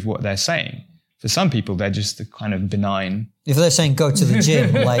virtue of what they're saying. For some people, they're just the kind of benign. If they're saying go to the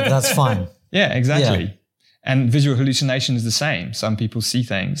gym, like that's fine. Yeah, exactly. Yeah. And visual hallucination is the same. Some people see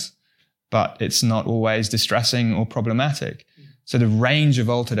things, but it's not always distressing or problematic. So the range of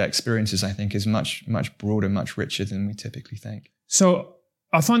altered experiences, I think, is much, much broader, much richer than we typically think. So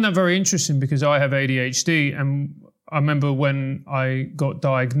I find that very interesting because I have ADHD, and I remember when I got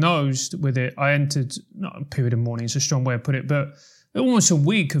diagnosed with it, I entered, not a period of mourning, it's a strong way to put it, but almost a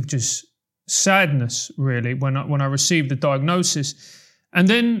week of just sadness, really, when I received the diagnosis. And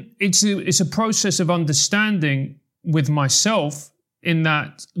then it's a process of understanding with myself in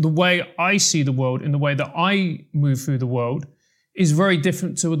that the way I see the world, in the way that I move through the world, is very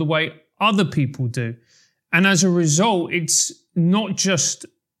different to the way other people do. And as a result, it's not just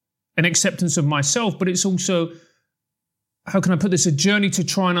an acceptance of myself, but it's also, how can I put this, a journey to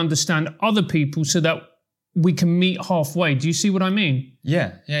try and understand other people so that we can meet halfway. Do you see what I mean?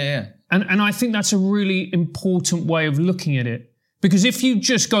 Yeah. And I think that's a really important way of looking at it. Because if you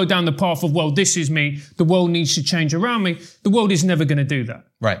just go down the path of, well, this is me, the world needs to change around me, the world is never going to do that.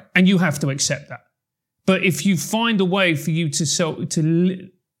 Right. And you have to accept that. But if you find a way for you to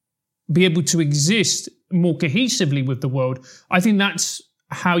be able to exist more cohesively with the world, I think that's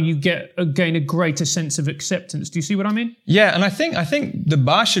how you gain a greater sense of acceptance. Do you see what I mean? Yeah, and I think the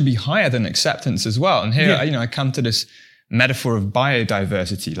bar should be higher than acceptance as well. And here, I come to this metaphor of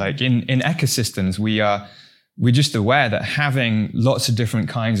biodiversity. Like in ecosystems, we're just aware that having lots of different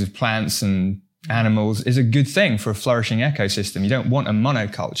kinds of plants and animals is a good thing for a flourishing ecosystem. You don't want a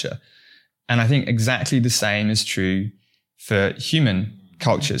monoculture. And I think exactly the same is true for human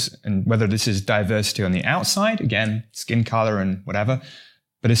cultures. And whether this is diversity on the outside, again, skin color and whatever,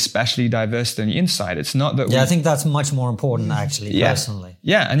 but especially diversity on the inside. It's not that I think that's much more important, actually, personally.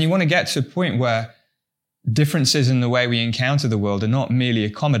 Yeah, and you want to get to a point where differences in the way we encounter the world are not merely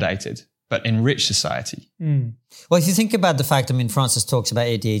accommodated, but enrich society. Well, if you think about the fact, Francis talks about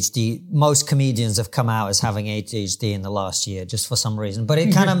ADHD. Most comedians have come out as having ADHD in the last year, just for some reason. But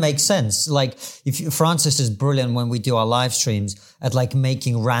it kind of makes sense. Like, Francis is brilliant when we do our live streams at like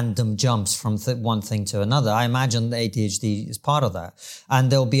making random jumps from one thing to another. I imagine the ADHD is part of that. And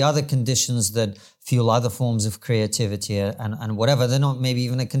there'll be other conditions that fuel other forms of creativity and whatever. They're not maybe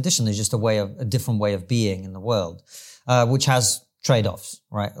even a condition. They're just a different way of being in the world, which has trade-offs,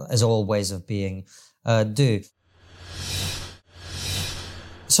 right? As all ways of being do.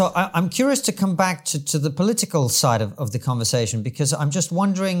 So I'm curious to come back to the political side of the conversation, because I'm just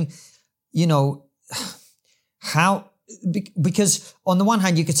wondering, how, because on the one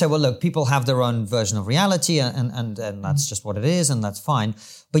hand you could say, well, look, people have their own version of reality and that's just what it is and that's fine.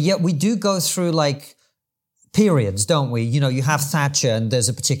 But yet we do go through like periods, don't we? You have Thatcher and there's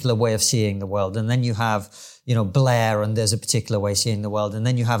a particular way of seeing the world. And then you have, Blair and there's a particular way of seeing the world. And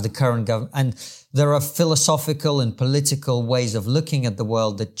then you have the current government. And there are philosophical and political ways of looking at the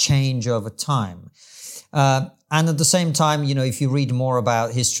world that change over time. And at the same time, if you read more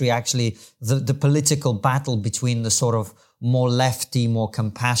about history, actually the political battle between the sort of more lefty, more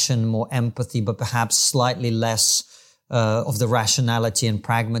compassion, more empathy, but perhaps slightly less of the rationality and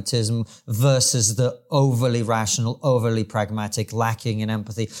pragmatism versus the overly rational, overly pragmatic, lacking in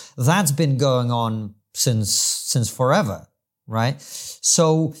empathy. That's been going on since forever, right?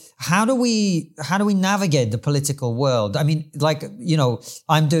 So how do we navigate the political world?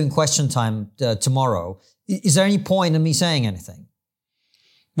 I'm doing question time tomorrow. Is there any point in me saying anything?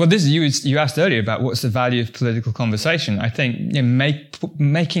 Well, this is you asked earlier about what's the value of political conversation. I think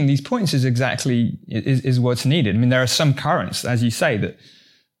making these points is exactly is what's needed. There are some currents, as you say,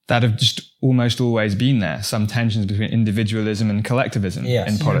 that have just almost always been there. Some tensions between individualism and collectivism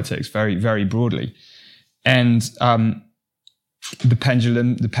in politics, very, very broadly, and the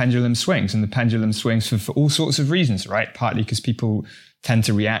pendulum swings, and the pendulum swings for all sorts of reasons, right? Partly because people tend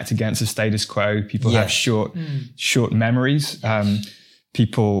to react against the status quo. People have short memories.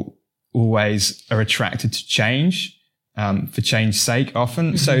 People always are attracted to change, for change's sake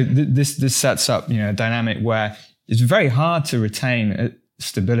often. So this sets up, a dynamic where it's very hard to retain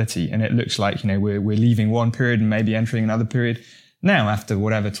stability. And it looks like, we're leaving one period and maybe entering another period now after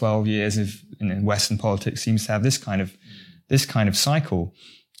whatever 12 years of Western politics seems to have this kind of cycle.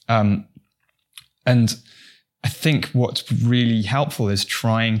 And I think what's really helpful is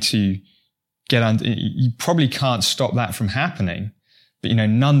trying to get under. You probably can't stop that from happening, but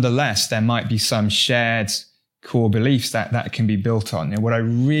nonetheless, there might be some shared core beliefs that can be built on. What I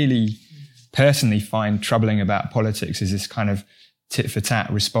really personally find troubling about politics is this kind of tit for tat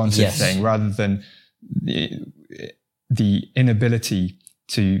responsive thing, rather than the inability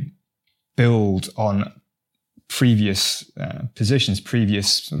to build on previous positions,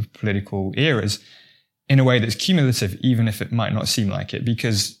 previous sort of political eras in a way that's cumulative, even if it might not seem like it.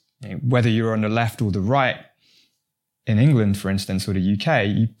 Because whether you're on the left or the right, in England, for instance, or the UK,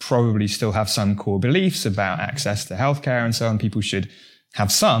 you probably still have some core beliefs about access to healthcare and so on. People should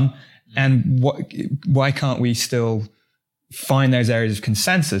have some. And why can't we still find those areas of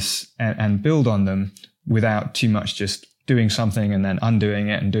consensus and build on them without too much just doing something and then undoing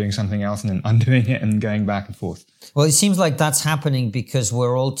it and doing something else and then undoing it and going back and forth? Well, it seems like that's happening because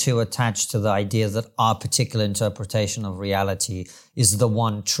we're all too attached to the idea that our particular interpretation of reality is the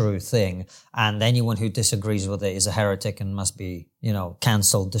one true thing. And anyone who disagrees with it is a heretic and must be,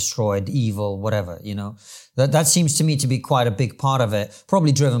 cancelled, destroyed, evil, whatever, That seems to me to be quite a big part of it,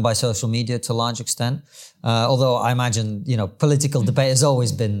 probably driven by social media to a large extent. Although I imagine, political debate has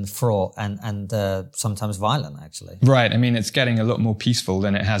always been fraught and sometimes violent, actually. Right. I mean, it's getting a lot more peaceful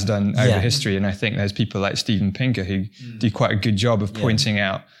than it has done over history. And I think there's people like Steven Pinker who do quite a good job of pointing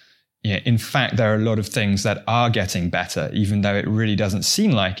out, in fact, there are a lot of things that are getting better, even though it really doesn't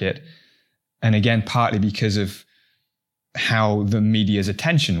seem like it. And again, partly because of how the media's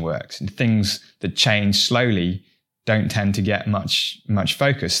attention works. And things that change slowly don't tend to get much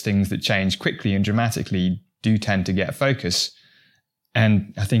focus. Things that change quickly and dramatically do tend to get focus.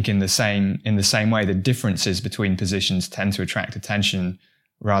 And I think in the same way, the differences between positions tend to attract attention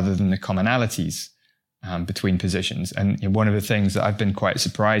rather than the commonalities between positions. And one of the things that I've been quite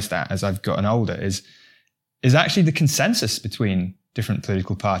surprised at as I've gotten older is actually the consensus between different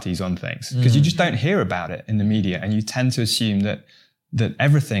political parties on things, because you just don't hear about it in the media, and you tend to assume that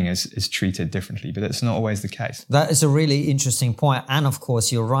everything is treated differently, but it's not always the case. That is a really interesting point. And of course,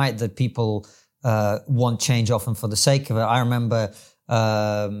 you're right that people want change often for the sake of it. I remember,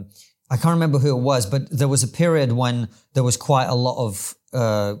 I can't remember who it was, but there was a period when there was quite a lot of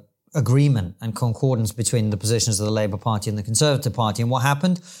agreement and concordance between the positions of the Labour Party and the Conservative Party. And what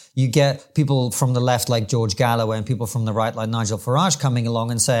happened? You get people from the left like George Galloway and people from the right like Nigel Farage coming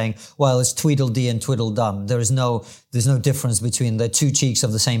along and saying, well, it's Tweedledee and Twiddledum. There's no difference between the two cheeks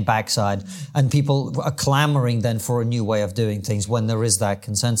of the same backside. And people are clamoring then for a new way of doing things when there is that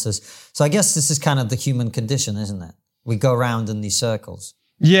consensus. So I guess this is kind of the human condition, isn't it? We go around in these circles.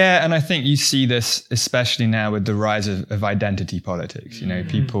 Yeah, and I think you see this especially now with the rise of identity politics.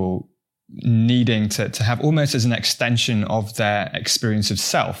 People needing to have almost as an extension of their experience of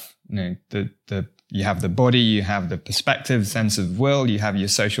self. You have the body, you have the perspective, sense of will, you have your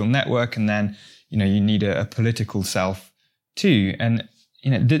social network, and then you need a political self too. And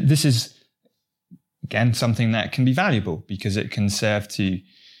this is again something that can be valuable because it can serve to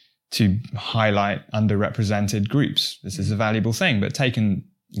highlight underrepresented groups. This is a valuable thing, but taken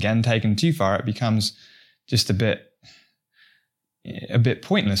too far, it becomes just a bit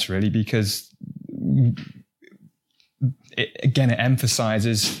pointless, really, because it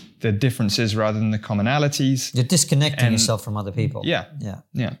emphasizes the differences rather than the commonalities. You're disconnecting yourself from other people. Yeah.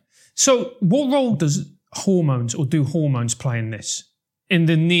 So what role do hormones play in this? In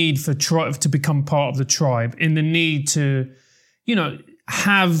the need for to become part of the tribe, in the need to,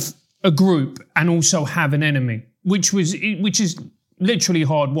 have a group and also have an enemy, which is literally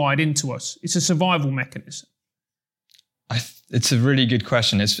hardwired into us. It's a survival mechanism. It's a really good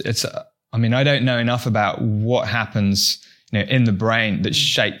question. I don't know enough about what happens, in the brain that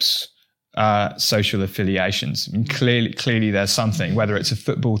shapes social affiliations. I mean, clearly there's something, whether it's a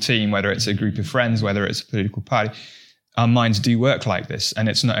football team, whether it's a group of friends, whether it's a political party. Our minds do work like this, and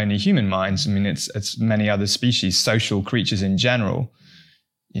it's not only human minds. I mean, it's many other species, social creatures in general,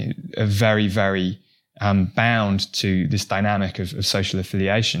 are very, very bound to this dynamic of social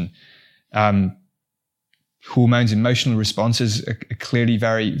affiliation. Hormones, emotional responses are clearly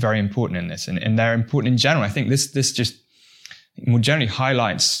very, very important in this, and they're important in general. I think this just more generally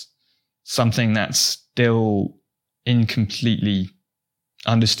highlights something that's still incompletely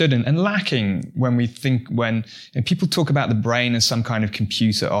understood and lacking when people talk about the brain as some kind of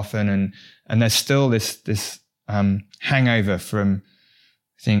computer often, and there's still this hangover from,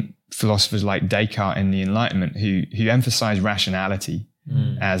 I think, philosophers like Descartes in the Enlightenment who emphasize rationality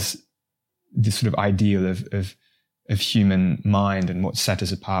as the sort of ideal of human mind and what set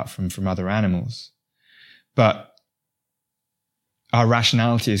us apart from other animals. But our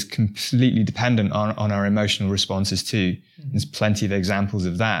rationality is completely dependent on our emotional responses too. There's plenty of examples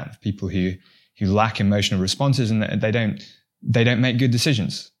of that, of people who lack emotional responses and they don't make good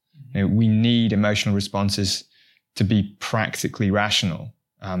decisions. You know, we need emotional responses to be practically rational.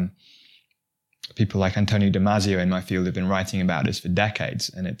 People like Antonio Damasio in my field have been writing about this for decades,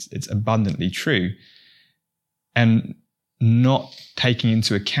 and it's abundantly true. And not taking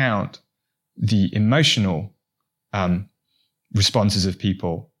into account the emotional responses of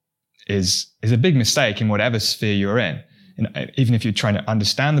people is a big mistake in whatever sphere you're in. And even if you're trying to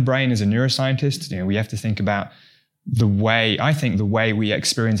understand the brain as a neuroscientist, you know, we have to think about the way we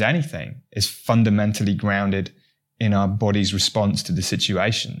experience anything is fundamentally grounded in our body's response to the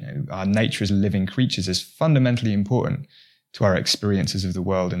situation. You know, our nature as living creatures is fundamentally important to our experiences of the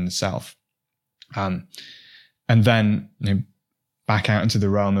world and the self. And then, you know, back out into the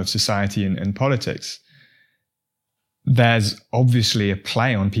realm of society and politics, there's obviously a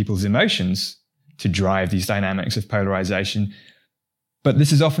play on people's emotions to drive these dynamics of polarization. But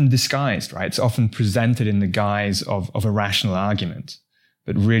this is often disguised, right? It's often presented in the guise of a rational argument.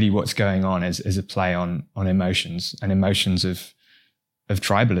 But really what's going on is a play on emotions, and emotions of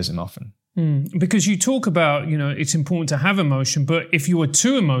tribalism often. Because you talk about, you know, it's important to have emotion, but if you are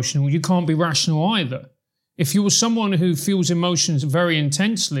too emotional, you can't be rational either. If you're someone who feels emotions very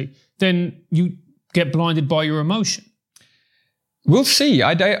intensely, then you get blinded by your emotion. We'll see.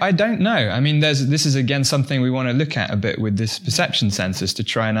 I don't know. I mean, this is again something we want to look at a bit with this perception census to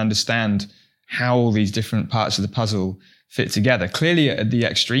try and understand how all these different parts of the puzzle fit together. Clearly, at the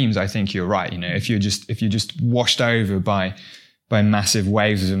extremes, I think you're right. You know, if you're just washed over by massive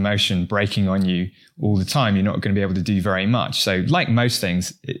waves of emotion breaking on you all the time, you're not going to be able to do very much. So, like most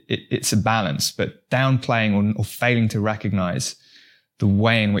things, it's a balance. But downplaying or failing to recognize the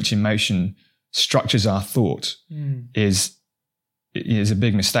way in which emotion structures our thought is a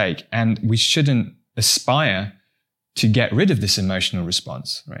big mistake. And we shouldn't aspire to get rid of this emotional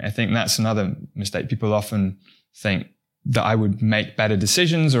response, right? I think that's another mistake. People often think that I would make better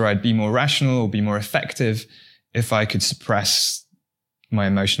decisions, or I'd be more rational or be more effective if I could suppress my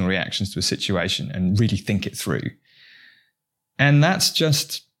emotional reactions to a situation and really think it through. And that's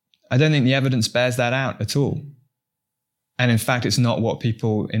just, I don't think the evidence bears that out at all. And in fact, it's not what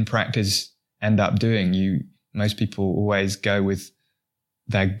people in practice end up doing. Most people always go with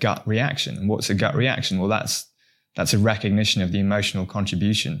their gut reaction. And what's a gut reaction? Well, that's a recognition of the emotional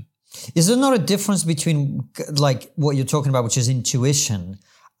contribution. Is there not a difference between like what you're talking about, which is intuition,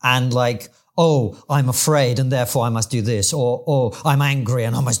 and like, oh, I'm afraid and therefore I must do this, or I'm angry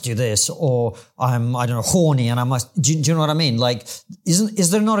and I must do this, or I'm, I don't know, horny and I must, do you know what I mean? Like,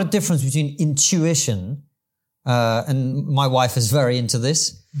 is there not a difference between intuition, and my wife is very into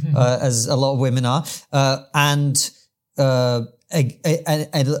this, as a lot of women are, and an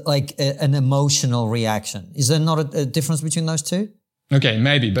emotional reaction? Is there not a difference between those two? Okay,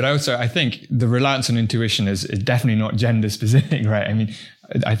 maybe, but also I think the reliance on intuition is definitely not gender specific, right? I mean,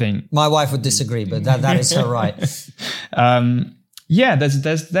 I think my wife would disagree, but that is her right. Yeah,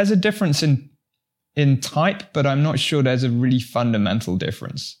 there's a difference in type, but I'm not sure there's a really fundamental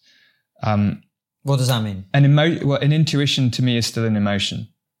difference. What does that mean? An intuition to me is still an emotion.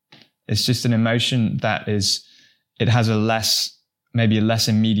 It's just an emotion that it has maybe a less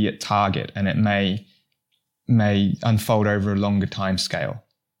immediate target, and it may unfold over a longer time scale.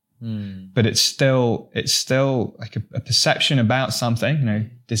 But it's still like a perception about something, you know,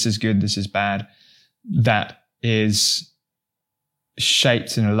 this is good, this is bad, that is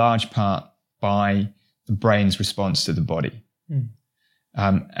shaped in a large part by the brain's response to the body.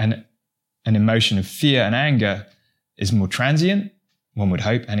 And an emotion of fear and anger is more transient, one would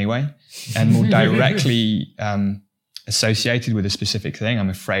hope anyway, and more directly associated with a specific thing. I'm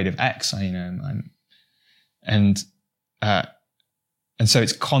afraid of X, and so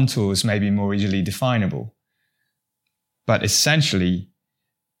its contours may be more easily definable. But essentially,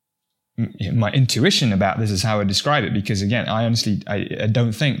 my intuition about this is how I describe it, because again, I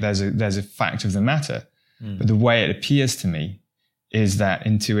don't think there's a fact of the matter. But the way it appears to me is that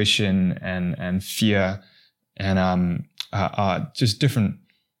intuition and fear and are just different.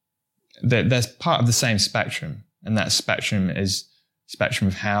 They're part of the same spectrum, and that spectrum is spectrum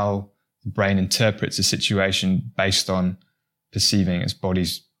of how the brain interprets a situation based on perceiving its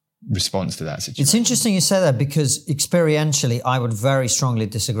body's response to that situation. It's interesting you say that, because experientially, I would very strongly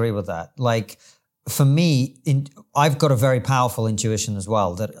disagree with that. Like, for me, I've got a very powerful intuition as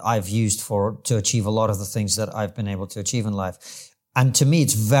well that I've used to achieve a lot of the things that I've been able to achieve in life. And to me,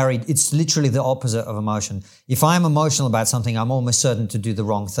 it's literally the opposite of emotion. If I'm emotional about something, I'm almost certain to do the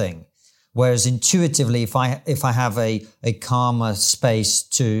wrong thing. Whereas intuitively, if I have a calmer space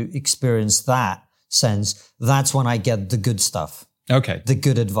to experience that sense, that's when I get the good stuff. Okay. The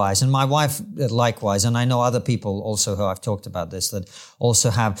good advice. And my wife likewise, and I know other people also who I've talked about this that also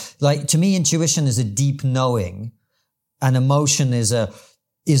have, like, to me, intuition is a deep knowing, and emotion is a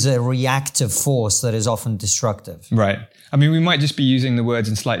reactive force that is often destructive. Right. I mean, we might just be using the words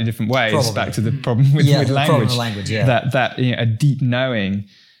in slightly different ways. Probably. Back to the problem with language. Problem with language, yeah. That a deep knowing,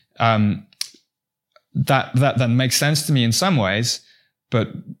 that makes sense to me in some ways. But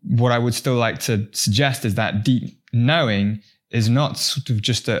what I would still like to suggest is that deep knowing is not sort of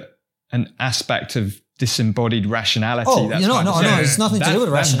just an aspect of disembodied rationality. Oh, no, it's nothing to do with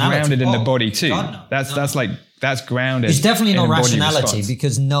rationality. That's grounded in the body too. God, no. That's grounded. It's definitely not rationality response.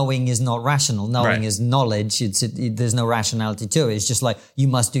 Because knowing is not rational. Knowing Right. is knowledge. There's no rationality to it. It's just like, you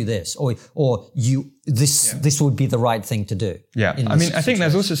must do this, or this would be the right thing to do. Yeah. I mean, I think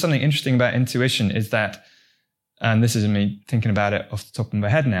there's also something interesting about intuition is that, and this is me thinking about it off the top of my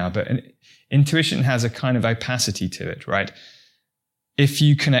head now, but intuition has a kind of opacity to it, right? If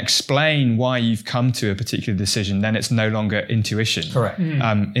you can explain why you've come to a particular decision, then it's no longer intuition. Correct.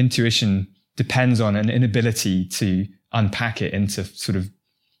 Intuition depends on an inability to unpack it into sort of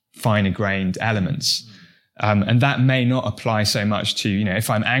finer grained elements. And that may not apply so much to, if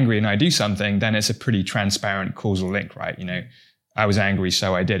I'm angry and I do something, then it's a pretty transparent causal link, right? I was angry,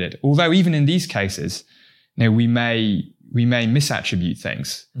 so I did it. Although even in these cases, we may misattribute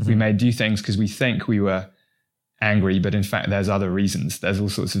things. Mm-hmm. We may do things because we think we were angry, but in fact, there's other reasons. There's all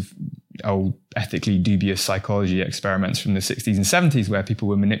sorts of old ethically dubious psychology experiments from the 60s and 70s where people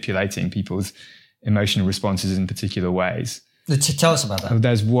were manipulating people's emotional responses in particular ways. Tell us about that.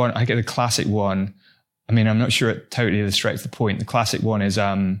 There's one, I get the classic one. I mean, I'm not sure it totally illustrates the point. The classic one is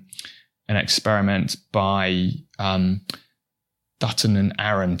an experiment by Dutton and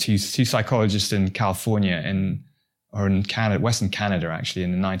Aaron, two psychologists in California or in Canada, Western Canada, actually,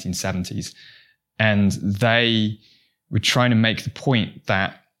 in the 1970s. And they were trying to make the point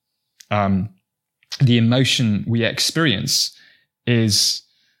that the emotion we experience is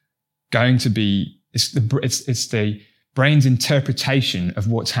going to be, it's the brain's interpretation of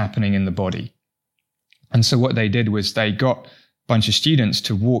what's happening in the body. And so what they did was they got a bunch of students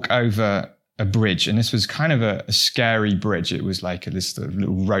to walk over a bridge. And this was kind of a scary bridge. It was like this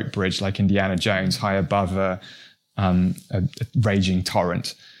little rope bridge, like Indiana Jones, high above a raging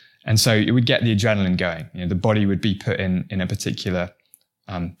torrent. And so it would get the adrenaline going. The body would be put in a particular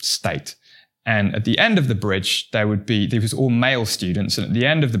state. And at the end of the bridge, there was all male students. And at the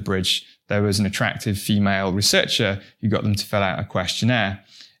end of the bridge, there was an attractive female researcher who got them to fill out a questionnaire.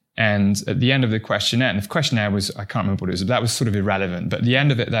 And at the end of the questionnaire, and the questionnaire was, I can't remember what it was, but that was sort of irrelevant. But at the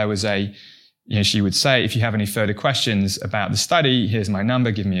end of it, there was she would say, if you have any further questions about the study, here's my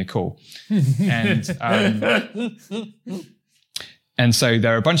number, give me a call. And so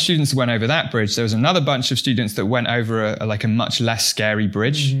there were a bunch of students that went over that bridge. There was another bunch of students that went over a much less scary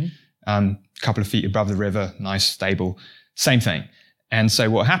bridge, a couple of feet above the river, nice, stable, same thing. And so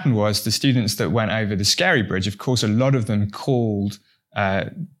what happened was the students that went over the scary bridge, of course, a lot of them called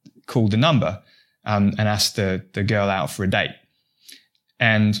the number and asked the girl out for a date.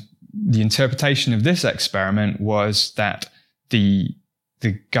 And the interpretation of this experiment was that the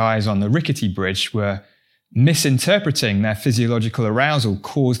guys on the rickety bridge were misinterpreting their physiological arousal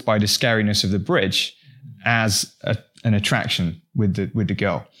caused by the scariness of the bridge as an attraction with the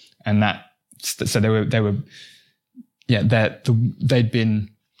girl, and they'd been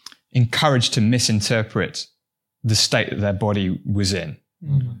encouraged to misinterpret the state that their body was in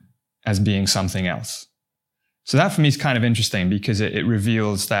as being something else. So that for me is kind of interesting because it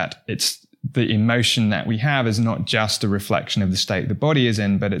reveals that it's the emotion that we have is not just a reflection of the state the body is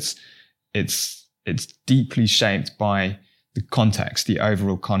in, but it's deeply shaped by the context, the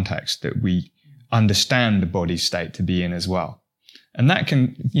overall context that we understand the body state to be in as well. And that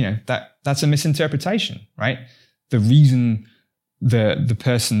can, that's a misinterpretation, right? The reason the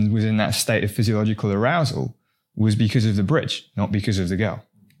person was in that state of physiological arousal was because of the bridge, not because of the girl.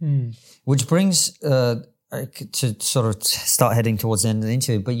 Which brings to sort of start heading towards the end of the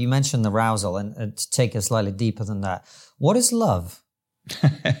interview, but you mentioned arousal, and to take it slightly deeper than that, what is love?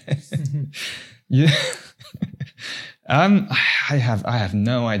 Yeah. I have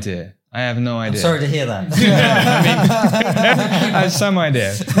no idea. I'm sorry to hear that. I have some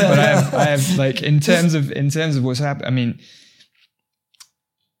idea, but I have like in terms of what's happened. I mean,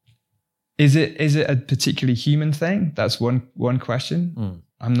 is it a particularly human thing? That's one question.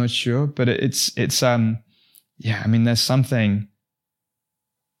 I'm not sure, but it's I mean, there's something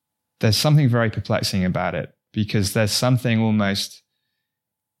there's something very perplexing about it, because there's something almost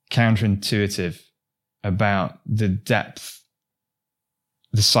counterintuitive about the depth,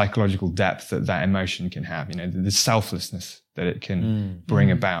 the psychological depth that emotion can have, the selflessness that it can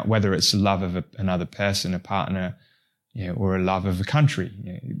bring about, whether it's love of another person, a partner, or a love of a country.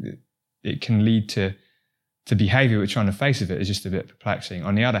 It can lead to behavior which on the face of it is just a bit perplexing.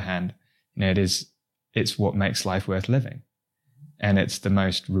 On the other hand, it's what makes life worth living. And it's the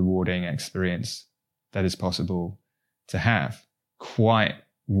most rewarding experience that is possible to have. Quite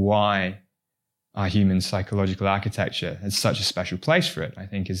why our human psychological architecture has such a special place for it, I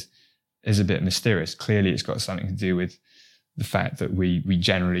think is a bit mysterious. Clearly, it's got something to do with the fact that we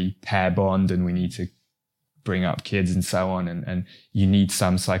generally pair bond and we need to bring up kids and so on. And you need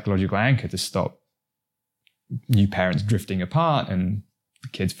some psychological anchor to stop new parents drifting apart and the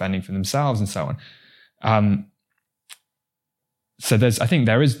kids fending for themselves and so on. So I think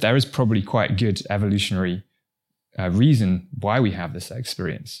there is probably quite good evolutionary reason why we have this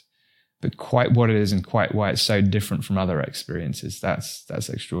experience, but quite what it is and quite why it's so different from other experiences, that's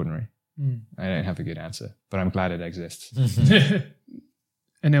extraordinary. I don't have a good answer, but I'm glad it exists.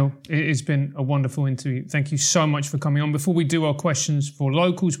 Anil, it's been a wonderful interview. Thank you so much for coming on. Before we do our questions for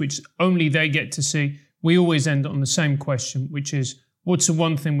locals, which only they get to see, we always end on the same question, which is, what's the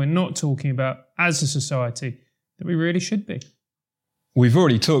one thing we're not talking about as a society that we really should be? We've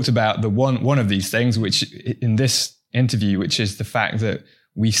already talked about the one of these things, which in this interview, which is the fact that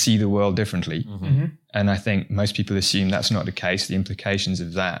we see the world differently. Mm-hmm. And I think most people assume that's not the case. The implications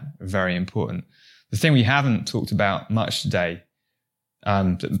of that are very important. The thing we haven't talked about much today,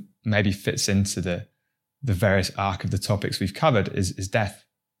 that maybe fits into the various arc of the topics we've covered, is death.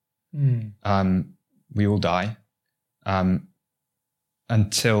 We all die.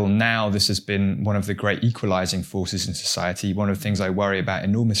 Until now, this has been one of the great equalizing forces in society. One of the things I worry about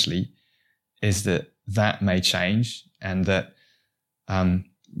enormously is that may change, and that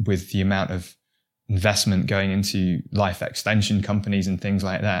with the amount of investment going into life extension companies and things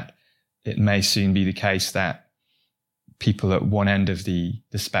like that, it may soon be the case that people at one end of the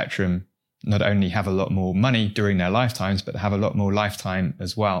spectrum not only have a lot more money during their lifetimes, but have a lot more lifetime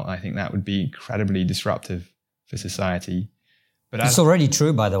as well. I think that would be incredibly disruptive for society. But it's already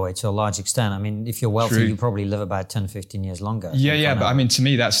true, by the way, to a large extent. I mean, if you're wealthy, you probably live about 10, 15 years longer. Yeah, but I mean, to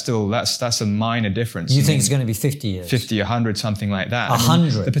me, that's a minor difference. You think it's going to be 50 years? 50, 100, something like that.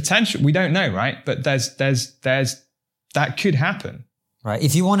 100? The potential, we don't know, right? But there's that could happen. Right.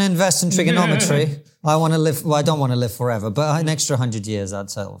 If you want to invest in trigonometry, I don't want to live forever, but an extra 100 years I'd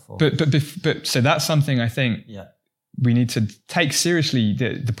settle for. But so that's something I think we need to take seriously,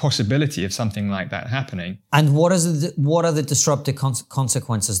 the possibility of something like that happening. And what are the disruptive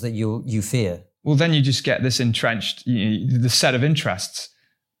consequences that you fear? Well, then you just get this entrenched, the set of interests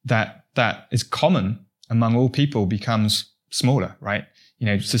that is common among all people becomes smaller, right?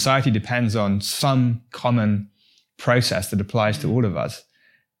 Society depends on some common process that applies to all of us.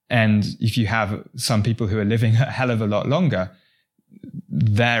 And if you have some people who are living a hell of a lot longer,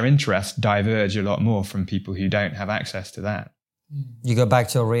 their interests diverge a lot more from people who don't have access to that. You go back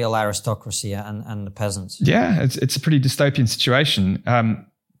to a real aristocracy and the peasants. Yeah, it's a pretty dystopian situation.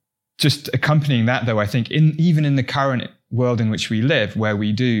 Just accompanying that, though, I think even in the current world in which we live, where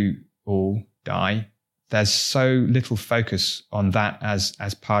we do all die, there's so little focus on that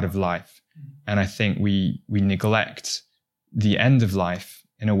as part of life. And I think we neglect the end of life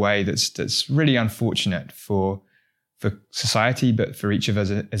in a way that's really unfortunate for society, but for each of us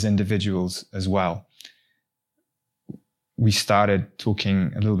as individuals as well. We started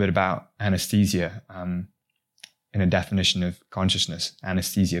talking a little bit about anesthesia in a definition of consciousness,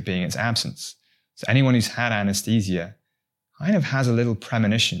 anesthesia being its absence. So anyone who's had anesthesia kind of has a little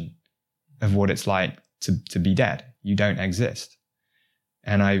premonition of what it's like to be dead. You don't exist.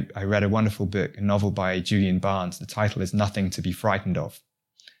 And I read a wonderful book, a novel by Julian Barnes. The title is Nothing to be Frightened of.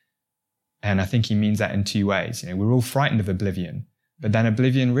 And I think he means that in two ways. We're all frightened of oblivion, but then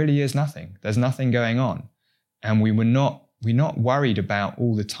oblivion really is nothing. There's nothing going on. And we're not worried about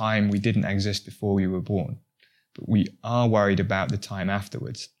all the time we didn't exist before we were born, but we are worried about the time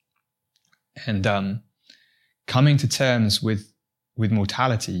afterwards. And coming to terms with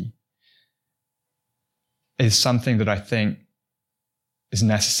mortality is something that I think is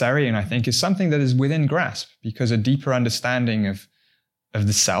necessary, and I think is something that is within grasp, because a deeper understanding of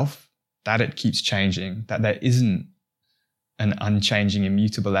the self, that it keeps changing, that there isn't an unchanging,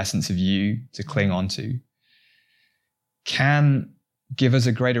 immutable essence of you to cling on to, can give us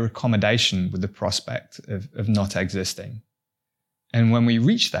a greater accommodation with the prospect of not existing. And when we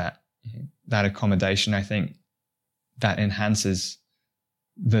reach that accommodation, I think that enhances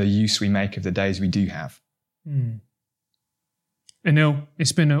the use we make of the days we do have. Anil,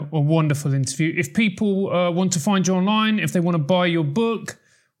 it's been a wonderful interview. If people want to find you online, if they want to buy your book,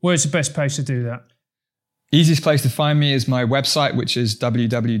 where's the best place to do that? Easiest place to find me is my website, which is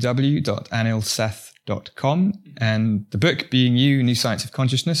www.anilseth.com. And the book, Being You, New Science of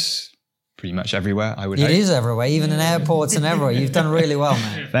Consciousness, pretty much everywhere, I would hope. It is everywhere, even in airports and everywhere. You've done really well,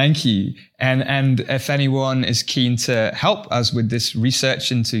 man. Thank you. And if anyone is keen to help us with this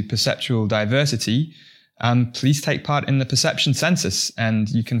research into perceptual diversity, please take part in the perception census. And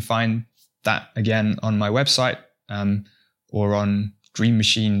you can find that again on my website or on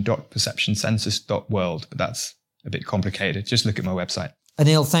dreammachine.perceptioncensus.world. But that's a bit complicated. Just look at my website.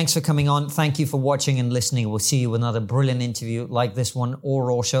 Anil, thanks for coming on. Thank you for watching and listening. We'll see you with another brilliant interview like this one or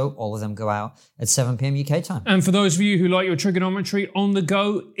Raw Show. All of them go out at 7 p.m. UK time. And for those of you who like your trigonometry on the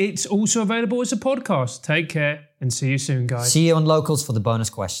go, it's also available as a podcast. Take care and see you soon, guys. See you on Locals for the bonus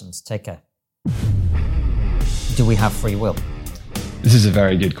questions. Take care. Do we have free will? This is a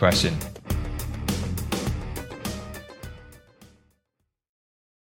very good question.